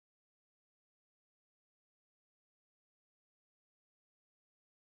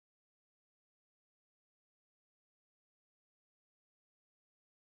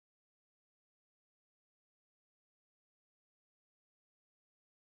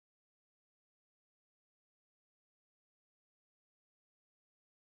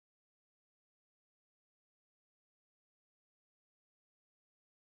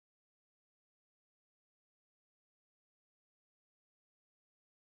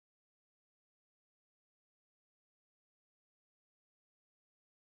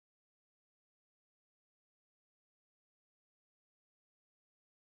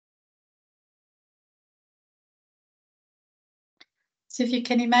 So if you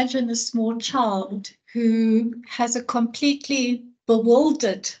can imagine a small child who has a completely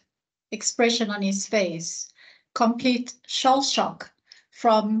bewildered expression on his face, complete shell shock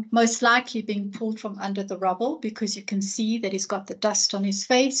from most likely being pulled from under the rubble, because you can see that he's got the dust on his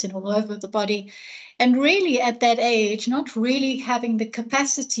face and all over the body. And really at that age, not really having the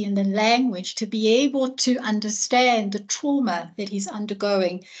capacity and the language to be able to understand the trauma that he's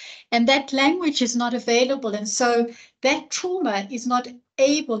undergoing. And that language is not available. And so that trauma is not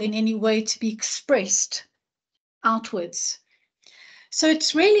able in any way to be expressed outwards. So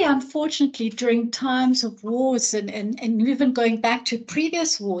it's really, unfortunately, during times of wars and even going back to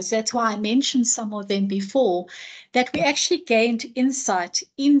previous wars, that's why I mentioned some of them before, that we actually gained insight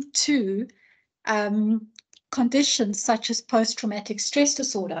into conditions such as post-traumatic stress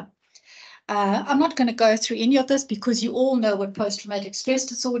disorder. I'm not going to go through any of this because you all know what post-traumatic stress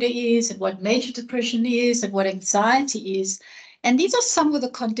disorder is and what major depression is and what anxiety is. And these are some of the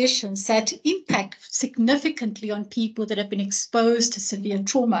conditions that impact significantly on people that have been exposed to severe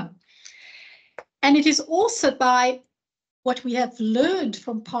trauma. And it is also by what we have learned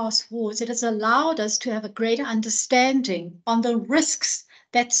from past wars, it has allowed us to have a greater understanding on the risks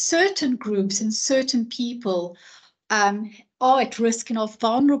that certain groups and certain people are at risk and are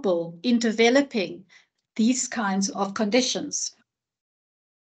vulnerable in developing these kinds of conditions.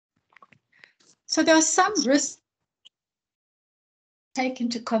 So there are some risks take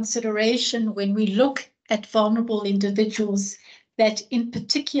into consideration when we look at vulnerable individuals that in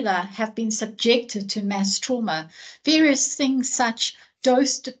particular have been subjected to mass trauma. Various things such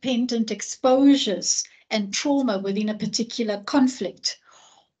dose-dependent exposures and trauma within a particular conflict.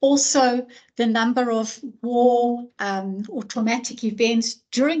 Also, the number of war or traumatic events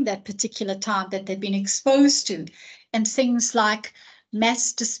during that particular time that they've been exposed to, and things like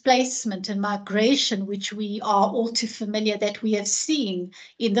mass displacement and migration, which we are all too familiar that we have seen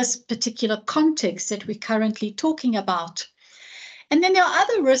in this particular context that we're currently talking about. And then there are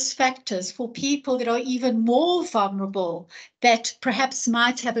other risk factors for people that are even more vulnerable, that perhaps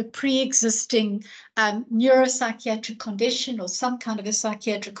might have a pre-existing neuropsychiatric condition or some kind of a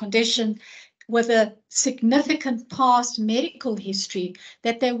psychiatric condition with a significant past medical history,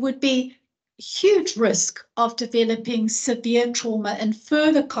 that there would be huge risk of developing severe trauma and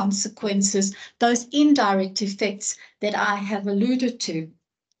further consequences, those indirect effects that I have alluded to.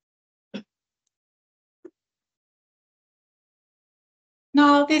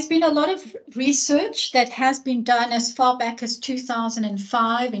 Now, there's been a lot of research that has been done as far back as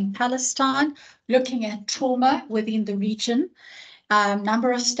 2005 in Palestine, looking at trauma within the region. A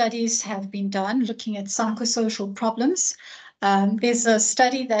number of studies have been done looking at psychosocial problems. There's a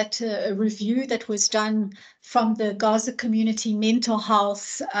study a review that was done from the Gaza Community Mental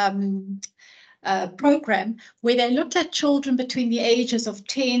Health program, where they looked at children between the ages of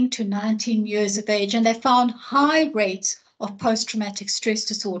 10 to 19 years of age, and they found high rates of post-traumatic stress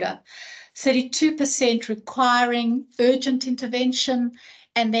disorder, 32% requiring urgent intervention,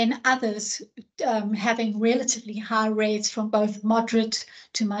 and then others having relatively high rates from both moderate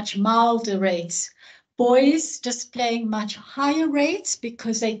to much milder rates. Boys displaying much higher rates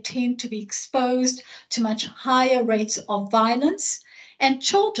because they tend to be exposed to much higher rates of violence, and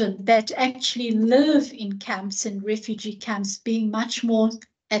children that actually live in camps and refugee camps being much more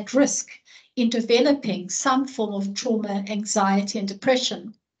at risk in developing some form of trauma, anxiety, and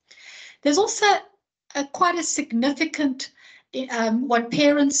depression. There's also quite a significant, what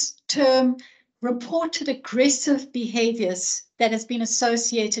parents term reported aggressive behaviors that has been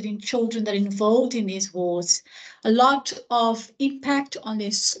associated in children that are involved in these wars. A lot of impact on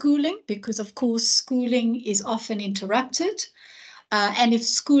their schooling, because of course schooling is often interrupted. And if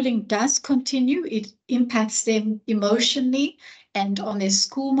schooling does continue, it impacts them emotionally and on their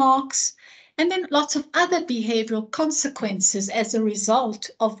school marks. And then lots of other behavioral consequences as a result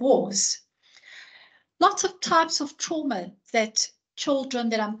of wars. Lots of types of trauma that children,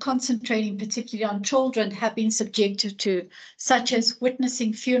 that I'm concentrating particularly on children, have been subjected to, such as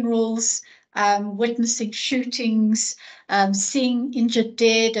witnessing funerals, witnessing shootings, seeing injured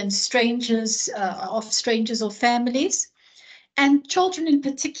dead and strangers or families. And children in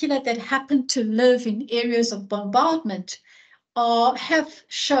particular that happen to live in areas of bombardment have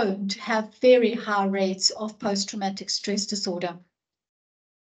shown to have very high rates of post-traumatic stress disorder.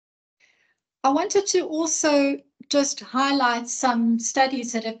 I wanted to also just highlight some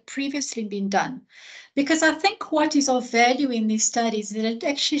studies that have previously been done, because I think what is of value in these studies is that it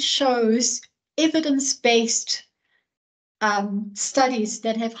actually shows evidence-based studies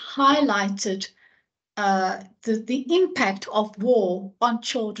that have highlighted the impact of war on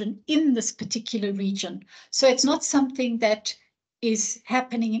children in this particular region. So it's not something that is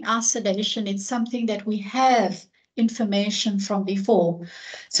happening in isolation. It's something that we have information from before.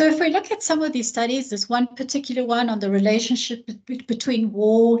 So if we look at some of these studies, there's one particular one on the relationship between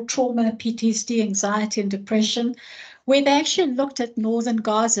war, trauma, PTSD, anxiety, and depression, where they actually looked at northern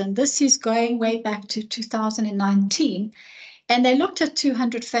Gaza, and this is going way back to 2019. And they looked at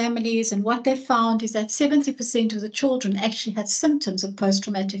 200 families, and what they found is that 70% of the children actually had symptoms of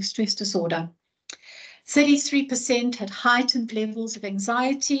post-traumatic stress disorder. 33% had heightened levels of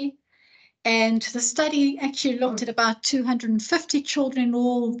anxiety, and the study actually looked at about 250 children in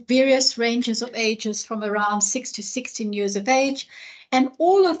all various ranges of ages from around 6 to 16 years of age, and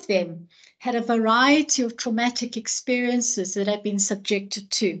all of them had a variety of traumatic experiences that had been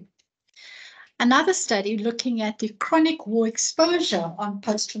subjected to. Another study looking at the chronic war exposure on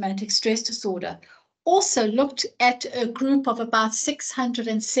post-traumatic stress disorder also looked at a group of about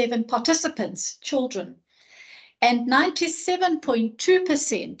 607 participants, children, and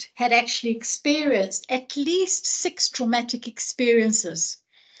 97.2% had actually experienced at least 6 traumatic experiences,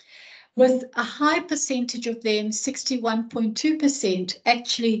 with a high percentage of them, 61.2%,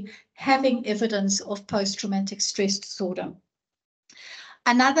 actually having evidence of post-traumatic stress disorder.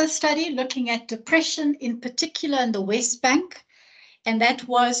 Another study looking at depression, in particular in the West Bank, and that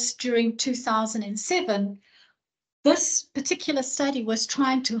was during 2007. This particular study was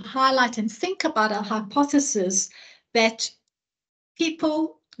trying to highlight and think about a hypothesis that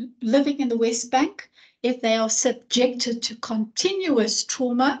people living in the West Bank, if they are subjected to continuous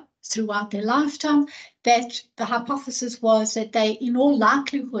trauma throughout their lifetime, that the hypothesis was that they, in all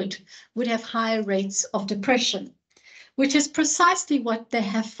likelihood, would have higher rates of depression, which is precisely what they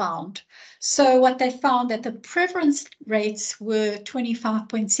have found. So what they found that the prevalence rates were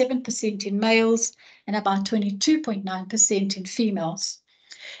 25.7% in males and about 22.9% in females.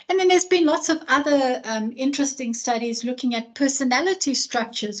 And then there's been lots of other interesting studies looking at personality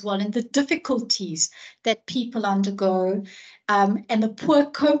structure as well, and the difficulties that people undergo, and the poor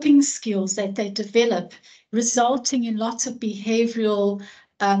coping skills that they develop, resulting in lots of behavioral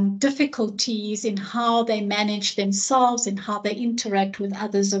difficulties in how they manage themselves and how they interact with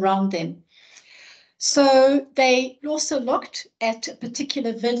others around them. So they also looked at a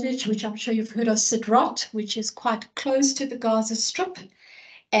particular village, which I'm sure you've heard of, Sidrot, which is quite close to the Gaza Strip,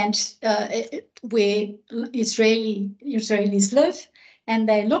 and where Israelis live. And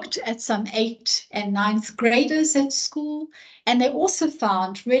they looked at some 8th and 9th graders at school, and they also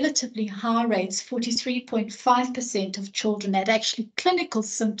found relatively high rates, 43.5% of children had actually clinical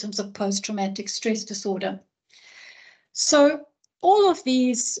symptoms of post-traumatic stress disorder. So all of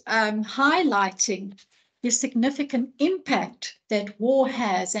these highlighting the significant impact that war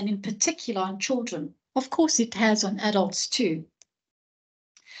has, and in particular on children. Of course, it has on adults too.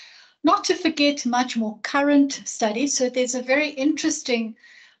 Not to forget much more current studies. So there's a very interesting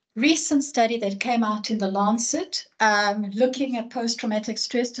recent study that came out in the Lancet, looking at post-traumatic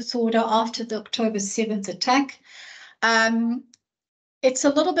stress disorder after the October 7th attack. It's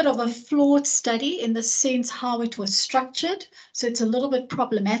a little bit of a flawed study in the sense how it was structured. So it's a little bit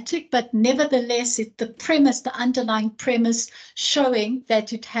problematic, but nevertheless, the underlying premise showing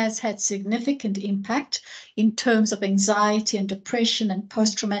that it has had significant impact in terms of anxiety and depression and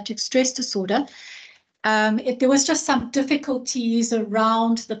post-traumatic stress disorder. There was just some difficulties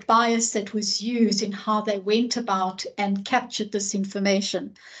around the bias that was used in how they went about and captured this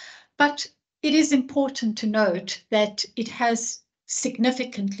information. But it is important to note that it has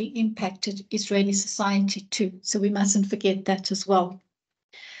significantly impacted Israeli society too, so we mustn't forget that as well.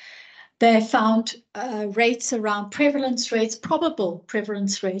 They found rates around probable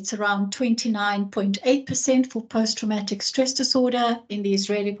prevalence rates around 29.8% for post-traumatic stress disorder in the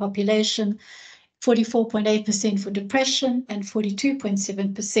Israeli population, 44.8% for depression, and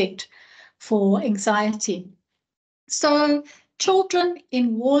 42.7% for anxiety. So children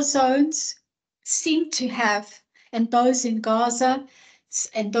in war zones seem to have, and those in Gaza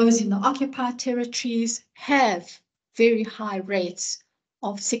and those in the occupied territories have very high rates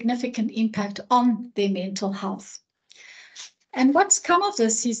of significant impact on their mental health. And what's come of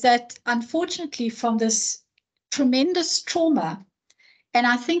this is that, unfortunately, from this tremendous trauma, and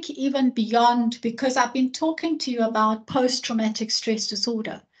I think even beyond, because I've been talking to you about post-traumatic stress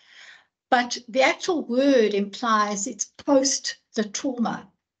disorder, but the actual word implies it's post the trauma.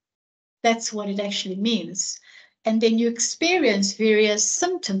 That's what it actually means. And then you experience various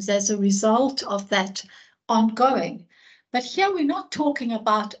symptoms as a result of that ongoing. But here we're not talking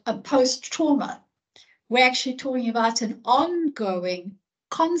about a post-trauma. We're actually talking about an ongoing,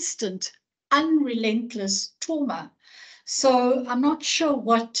 constant, unrelentless trauma. So I'm not sure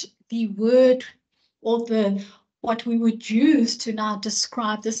what the word or what we would use to now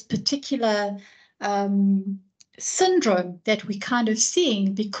describe this particular syndrome that we're kind of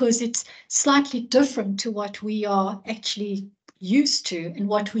seeing, because it's slightly different to what we are actually used to and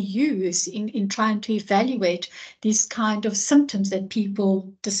what we use in trying to evaluate these kind of symptoms that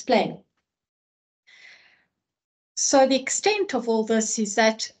people display. So the extent of all this is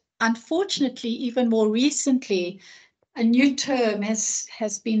that, unfortunately, even more recently, a new term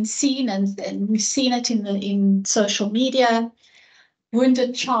has been seen, and we've seen it in social media: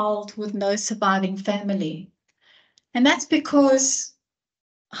 wounded child with no surviving family. And that's because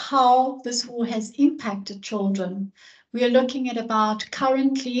how this war has impacted children. We are looking at about,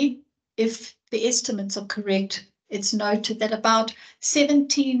 currently, if the estimates are correct, it's noted that about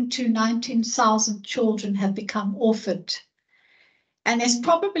 17 to 19,000 children have become orphaned. And there's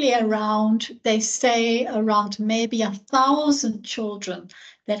probably around, they say, around maybe 1,000 children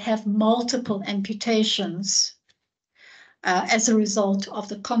that have multiple amputations as a result of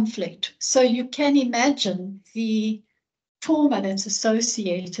the conflict. So you can imagine the trauma that's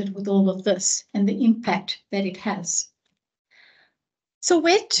associated with all of this and the impact that it has. So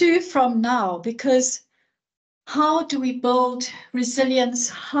where to from now? Because how do we build resilience?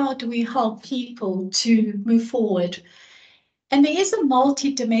 How do we help people to move forward? And there is a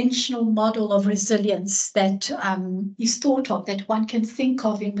multi-dimensional model of resilience that is thought of, that one can think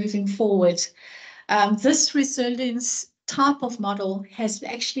of in moving forward. This resilience type of model has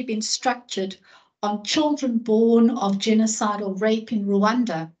actually been structured on children born of genocide or rape in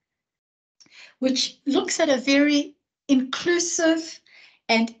Rwanda, which looks at a very inclusive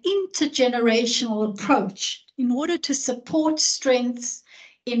and intergenerational approach in order to support strengths,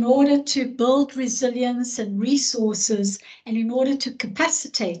 in order to build resilience and resources, and in order to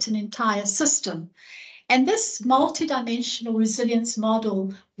capacitate an entire system. And this multidimensional resilience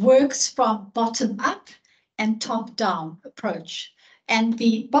model works from bottom-up and top-down approach. And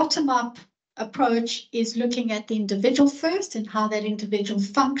the bottom-up approach is looking at the individual first and how that individual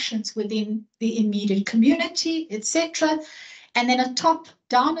functions within the immediate community, etc. And then a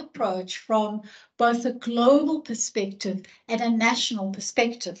top-down approach from both a global perspective and a national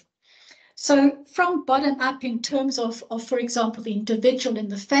perspective. So from bottom up, in terms of, for example, the individual and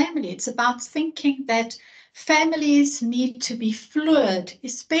the family, it's about thinking that families need to be fluid,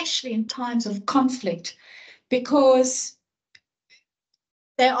 especially in times of conflict, because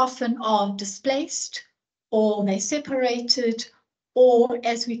they often are displaced, or they're separated, or,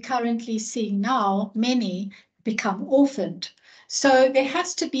 as we currently see now, many become orphaned. So there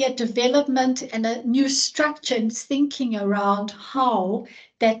has to be a development and a new structure and thinking around how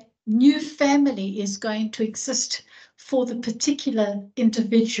that new family is going to exist for the particular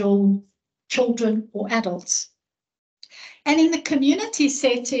individual children or adults. And in the community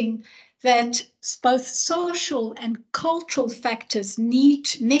setting, that both social and cultural factors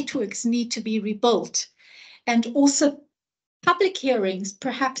networks need to be rebuilt, and also public hearings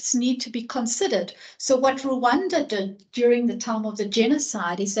perhaps need to be considered. So what Rwanda did during the time of the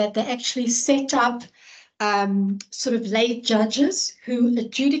genocide is that they actually set up sort of lay judges who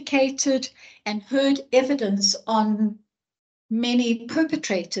adjudicated and heard evidence on many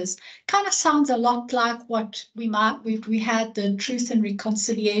perpetrators. Kind of sounds a lot like what we had the Truth and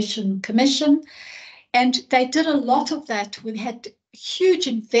Reconciliation Commission, and they did a lot of that. We had huge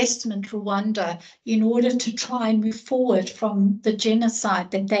investment, Rwanda, in order to try and move forward from the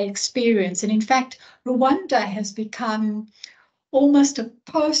genocide that they experienced. And in fact, Rwanda has become almost a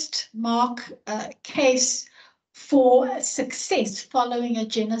postmark case for success following a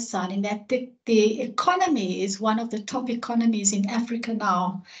genocide, in that the economy is one of the top economies in Africa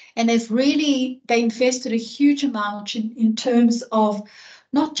now. And they invested a huge amount in terms of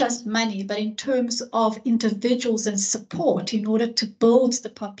not just money, but in terms of individuals and support in order to build the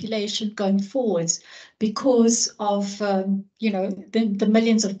population going forwards, because of the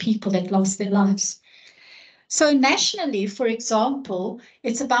millions of people that lost their lives. So nationally, for example,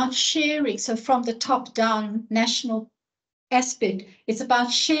 it's about sharing. So from the top down national aspect, it's about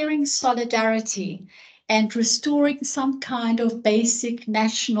sharing solidarity and restoring some kind of basic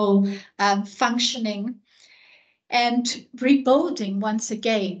national functioning, and rebuilding once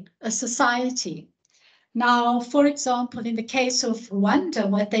again a society. Now, for example, in the case of Rwanda,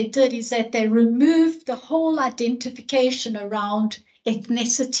 what they did is that they removed the whole identification around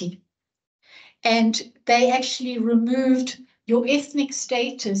ethnicity. And they actually removed your ethnic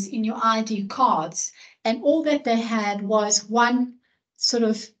status in your ID cards. And all that they had was one sort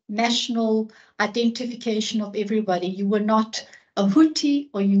of national identification of everybody. You were not a Hutu,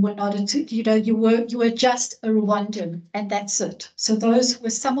 or you were not you were just a Rwandan, and that's it. So those were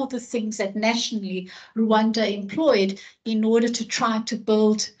some of the things that nationally Rwanda employed in order to try to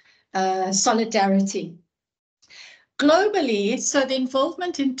build solidarity. Globally, so the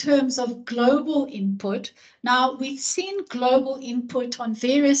involvement in terms of global input, now we've seen global input on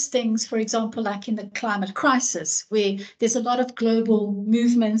various things, for example, like in the climate crisis, where there's a lot of global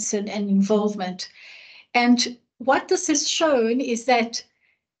movements and involvement. And what this has shown is that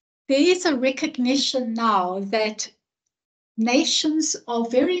there is a recognition now that nations are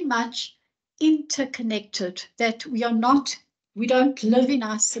very much interconnected, that we don't live in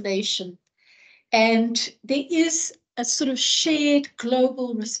isolation. And there is a sort of shared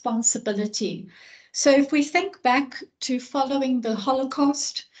global responsibility. So if we think back to following the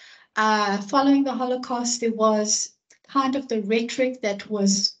Holocaust, there was kind of the rhetoric that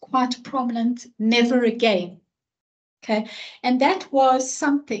was quite prominent, never again. Okay, and that was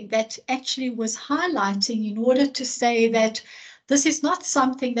something that actually was highlighting in order to say that this is not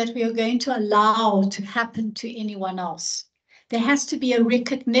something that we are going to allow to happen to anyone else. There has to be a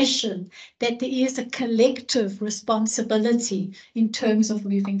recognition that there is a collective responsibility in terms of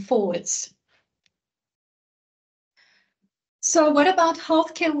moving forwards. So what about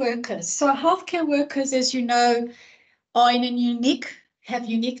healthcare workers? So healthcare workers, as you know, are have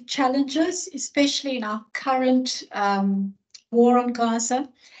unique challenges, especially in our current war on Gaza.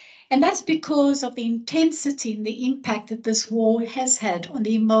 And that's because of the intensity and the impact that this war has had on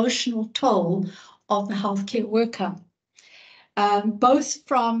the emotional toll of the healthcare worker. Both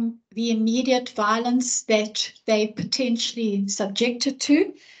from the immediate violence that they potentially subjected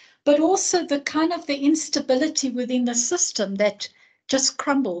to, but also the kind of the instability within the system that just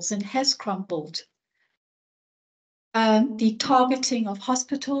crumbles and has crumbled. The targeting of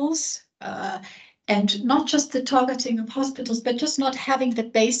hospitals, and not just the targeting of hospitals, but just not having the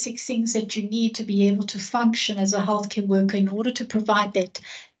basic things that you need to be able to function as a healthcare worker in order to provide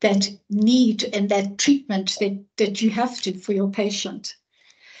that need and that treatment that you have to for your patient.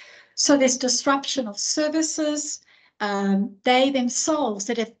 So there's disruption of services. They themselves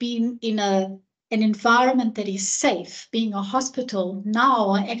that have been in an environment that is safe, being a hospital, now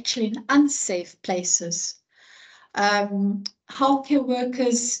are actually in unsafe places. Healthcare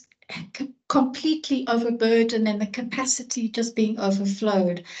workers completely overburdened and the capacity just being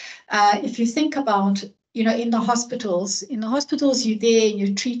overflowed. If you think about, in the hospitals you're there and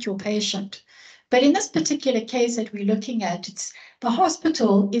you treat your patient. But in this particular case that we're looking at, the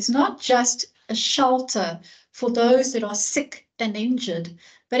hospital is not just a shelter for those that are sick and injured,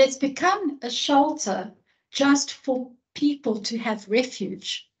 but it's become a shelter just for people to have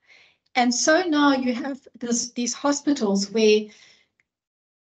refuge. And so now you have these hospitals where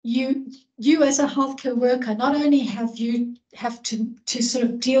you as a healthcare worker, not only have to sort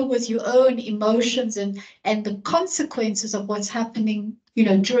of deal with your own emotions and the consequences of what's happening,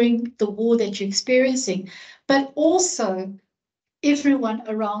 during the war that you're experiencing, but also everyone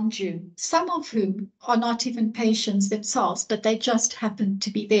around you, some of whom are not even patients themselves, but they just happen to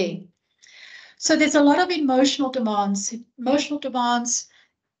be there. So there's a lot of emotional demands,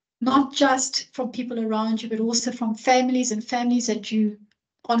 not just from people around you, but also from families that you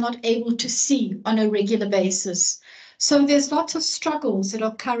are not able to see on a regular basis. So there's lots of struggles that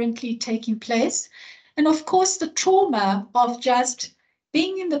are currently taking place. And of course, the trauma of just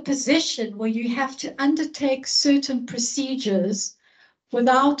being in the position where you have to undertake certain procedures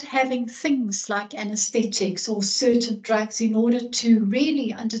without having things like anesthetics or certain drugs in order to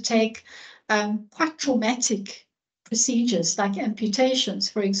really undertake quite traumatic procedures like amputations,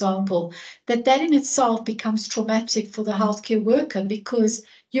 for example, that in itself becomes traumatic for the healthcare worker because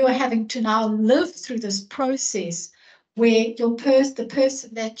you are having to now live through this process where the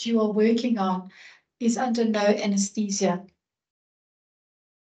person that you are working on is under no anesthesia.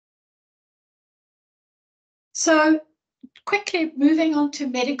 So quickly moving on to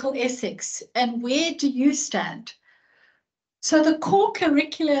medical ethics, and where do you stand? So the core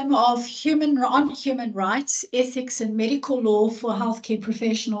curriculum of human rights, ethics and medical law for healthcare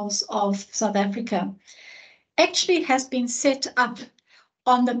professionals of South Africa actually has been set up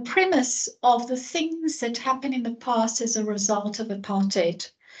on the premise of the things that happened in the past as a result of apartheid.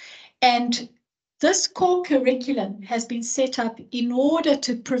 And this core curriculum has been set up in order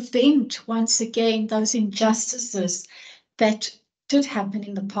to prevent, once again, those injustices that did happen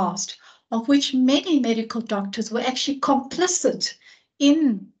in the past, of which many medical doctors were actually complicit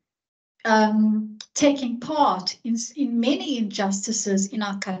in taking part in many injustices in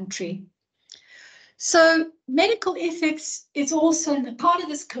our country. So medical ethics is also, and part of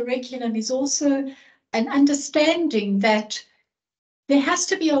this curriculum is also an understanding that there has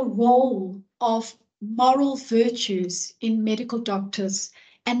to be a role of moral virtues in medical doctors.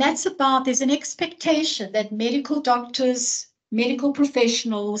 And that's about, there's an expectation that medical doctors medical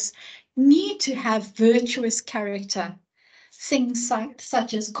professionals need to have virtuous character, things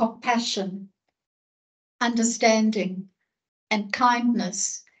such as compassion, understanding, and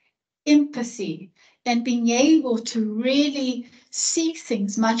kindness, empathy, and being able to really see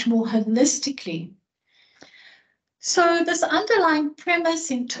things much more holistically. So this underlying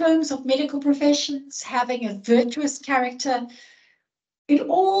premise in terms of medical professions having a virtuous character, it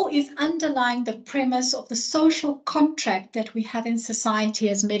all is underlying the premise of the social contract that we have in society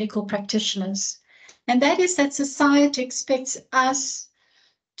as medical practitioners. And that is that society expects us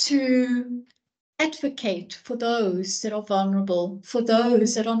to advocate for those that are vulnerable, for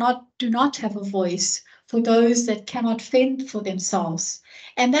those that do not have a voice, for those that cannot fend for themselves.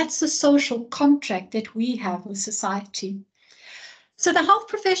 And that's the social contract that we have with society. So the Health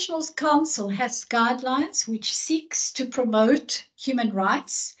Professionals Council has guidelines which seeks to promote human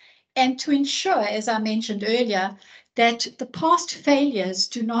rights and to ensure, as I mentioned earlier, that the past failures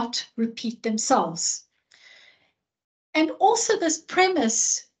do not repeat themselves. And also this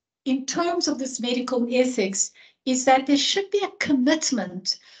premise in terms of this medical ethics is that there should be a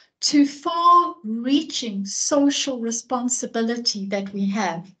commitment to far-reaching social responsibility that we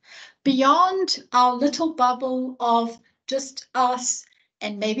have beyond our little bubble of just us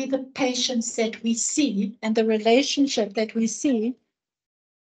and maybe the patients that we see and the relationship that we see,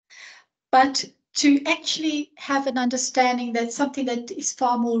 but to actually have an understanding that something that is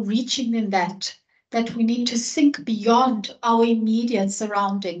far more reaching than that, that we need to think beyond our immediate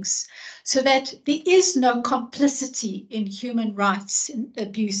surroundings so that there is no complicity in human rights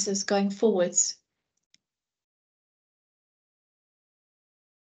abuses going forwards.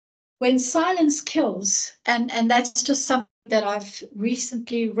 When silence kills, and that's just something that I've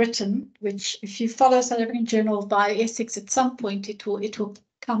recently written, which if you follow South African Journal of Bioethics, at some point it will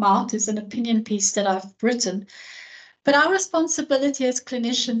come out as an opinion piece that I've written. But our responsibility as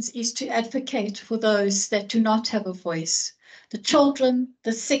clinicians is to advocate for those that do not have a voice, the children,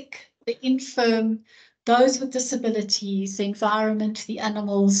 the sick, the infirm, those with disabilities, the environment, the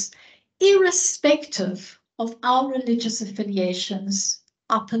animals, irrespective of our religious affiliations,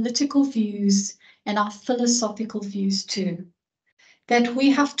 our political views, and our philosophical views too. That we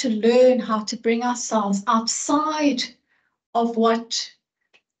have to learn how to bring ourselves outside of what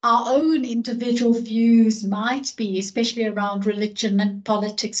our own individual views might be, especially around religion and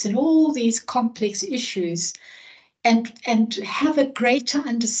politics and all these complex issues, and have a greater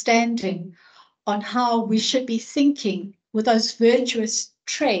understanding on how we should be thinking with those virtuous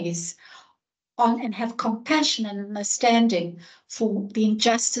traits on and have compassion and understanding for the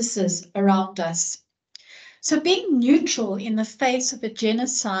injustices around us. So being neutral in the face of a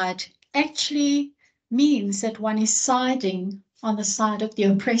genocide actually means that one is siding on the side of the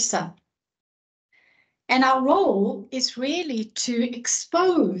oppressor. And our role is really to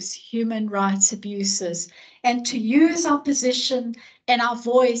expose human rights abuses and to use our position and our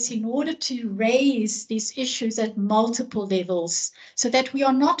voice in order to raise these issues at multiple levels so that we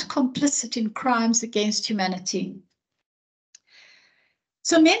are not complicit in crimes against humanity.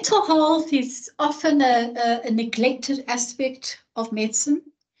 So mental health is often a neglected aspect of medicine,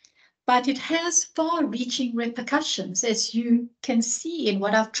 but it has far-reaching repercussions, as you can see in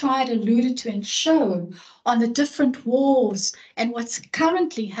what I've tried, alluded to, and shown on the different wars and what's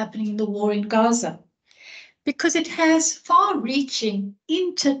currently happening in the war in Gaza, because it has far-reaching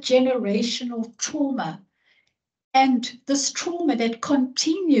intergenerational trauma, and this trauma that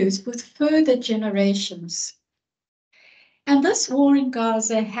continues with further generations. And this war in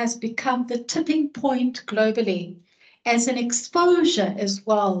Gaza has become the tipping point globally as an exposure as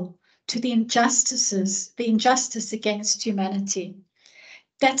well to the injustice against humanity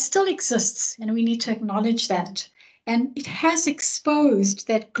that still exists, and we need to acknowledge that. And it has exposed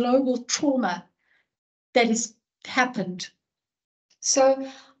that global trauma that has happened. So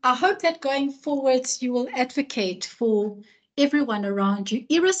I hope that going forwards, you will advocate for everyone around you,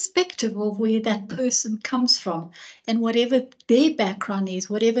 irrespective of where that person comes from and whatever their background is,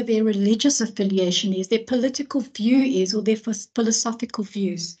 whatever their religious affiliation is, their political view is, or their philosophical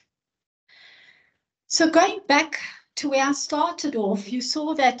views. So going back to where I started off, you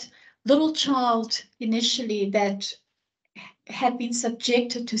saw that little child initially that had been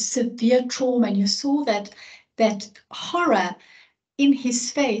subjected to severe trauma, and you saw that horror in his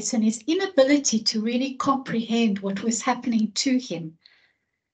face and his inability to really comprehend what was happening to him.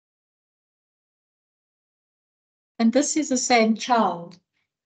 And this is the same child.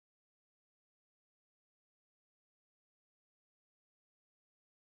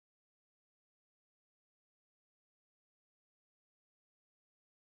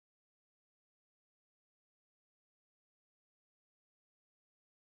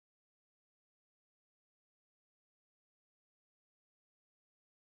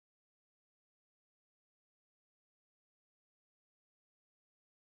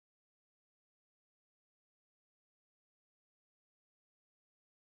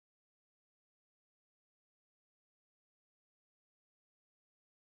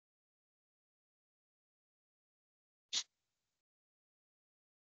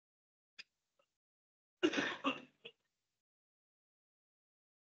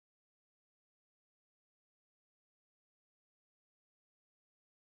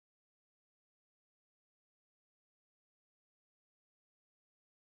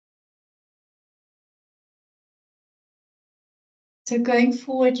 So going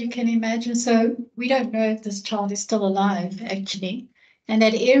forward, you can imagine, so we don't know if this child is still alive, actually. And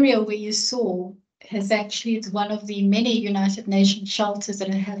that area where you saw has actually, it's one of the many United Nations shelters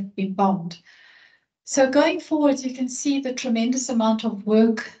that have been bombed. So going forward, you can see the tremendous amount of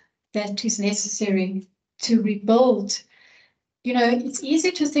work that is necessary to rebuild. You know, it's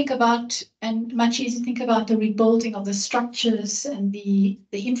easy to think about, and much easier to think about the rebuilding of the structures and the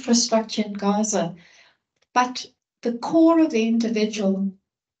infrastructure in Gaza. But the core of the individual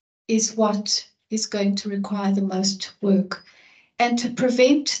is what is going to require the most work. And to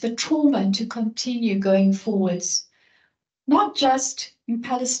prevent the trauma to continue going forwards, not just in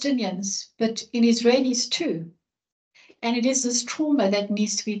Palestinians, but in Israelis too. And it is this trauma that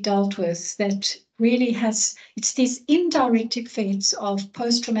needs to be dealt with that really has, it's these indirect effects of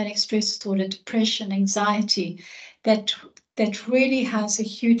post-traumatic stress disorder, depression, anxiety, that really has a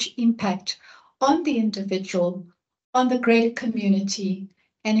huge impact on the individual, on the greater community.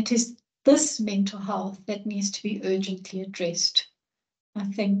 And it is this mental health that needs to be urgently addressed. I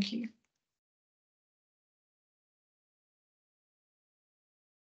thank you.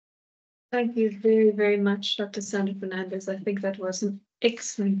 Thank you very, very much, Dr. Sandra Fernandez. I think that was an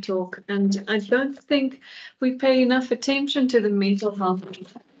excellent talk, and I don't think we pay enough attention to the mental health.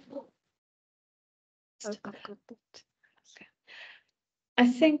 I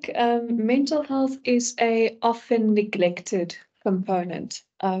think mental health is a often neglected component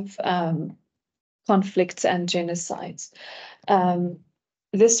of conflicts and genocides.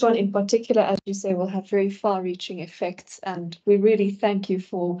 This one in particular, as you say, will have very far-reaching effects, and we really thank you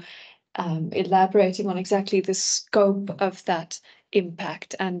for elaborating on exactly the scope of that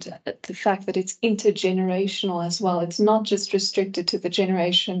impact and the fact that it's intergenerational as well. It's not just restricted to the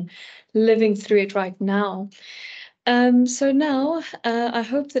generation living through it right now. So now I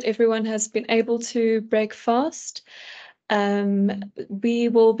hope that everyone has been able to break fast. We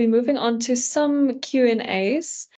will be moving on to some Q&As.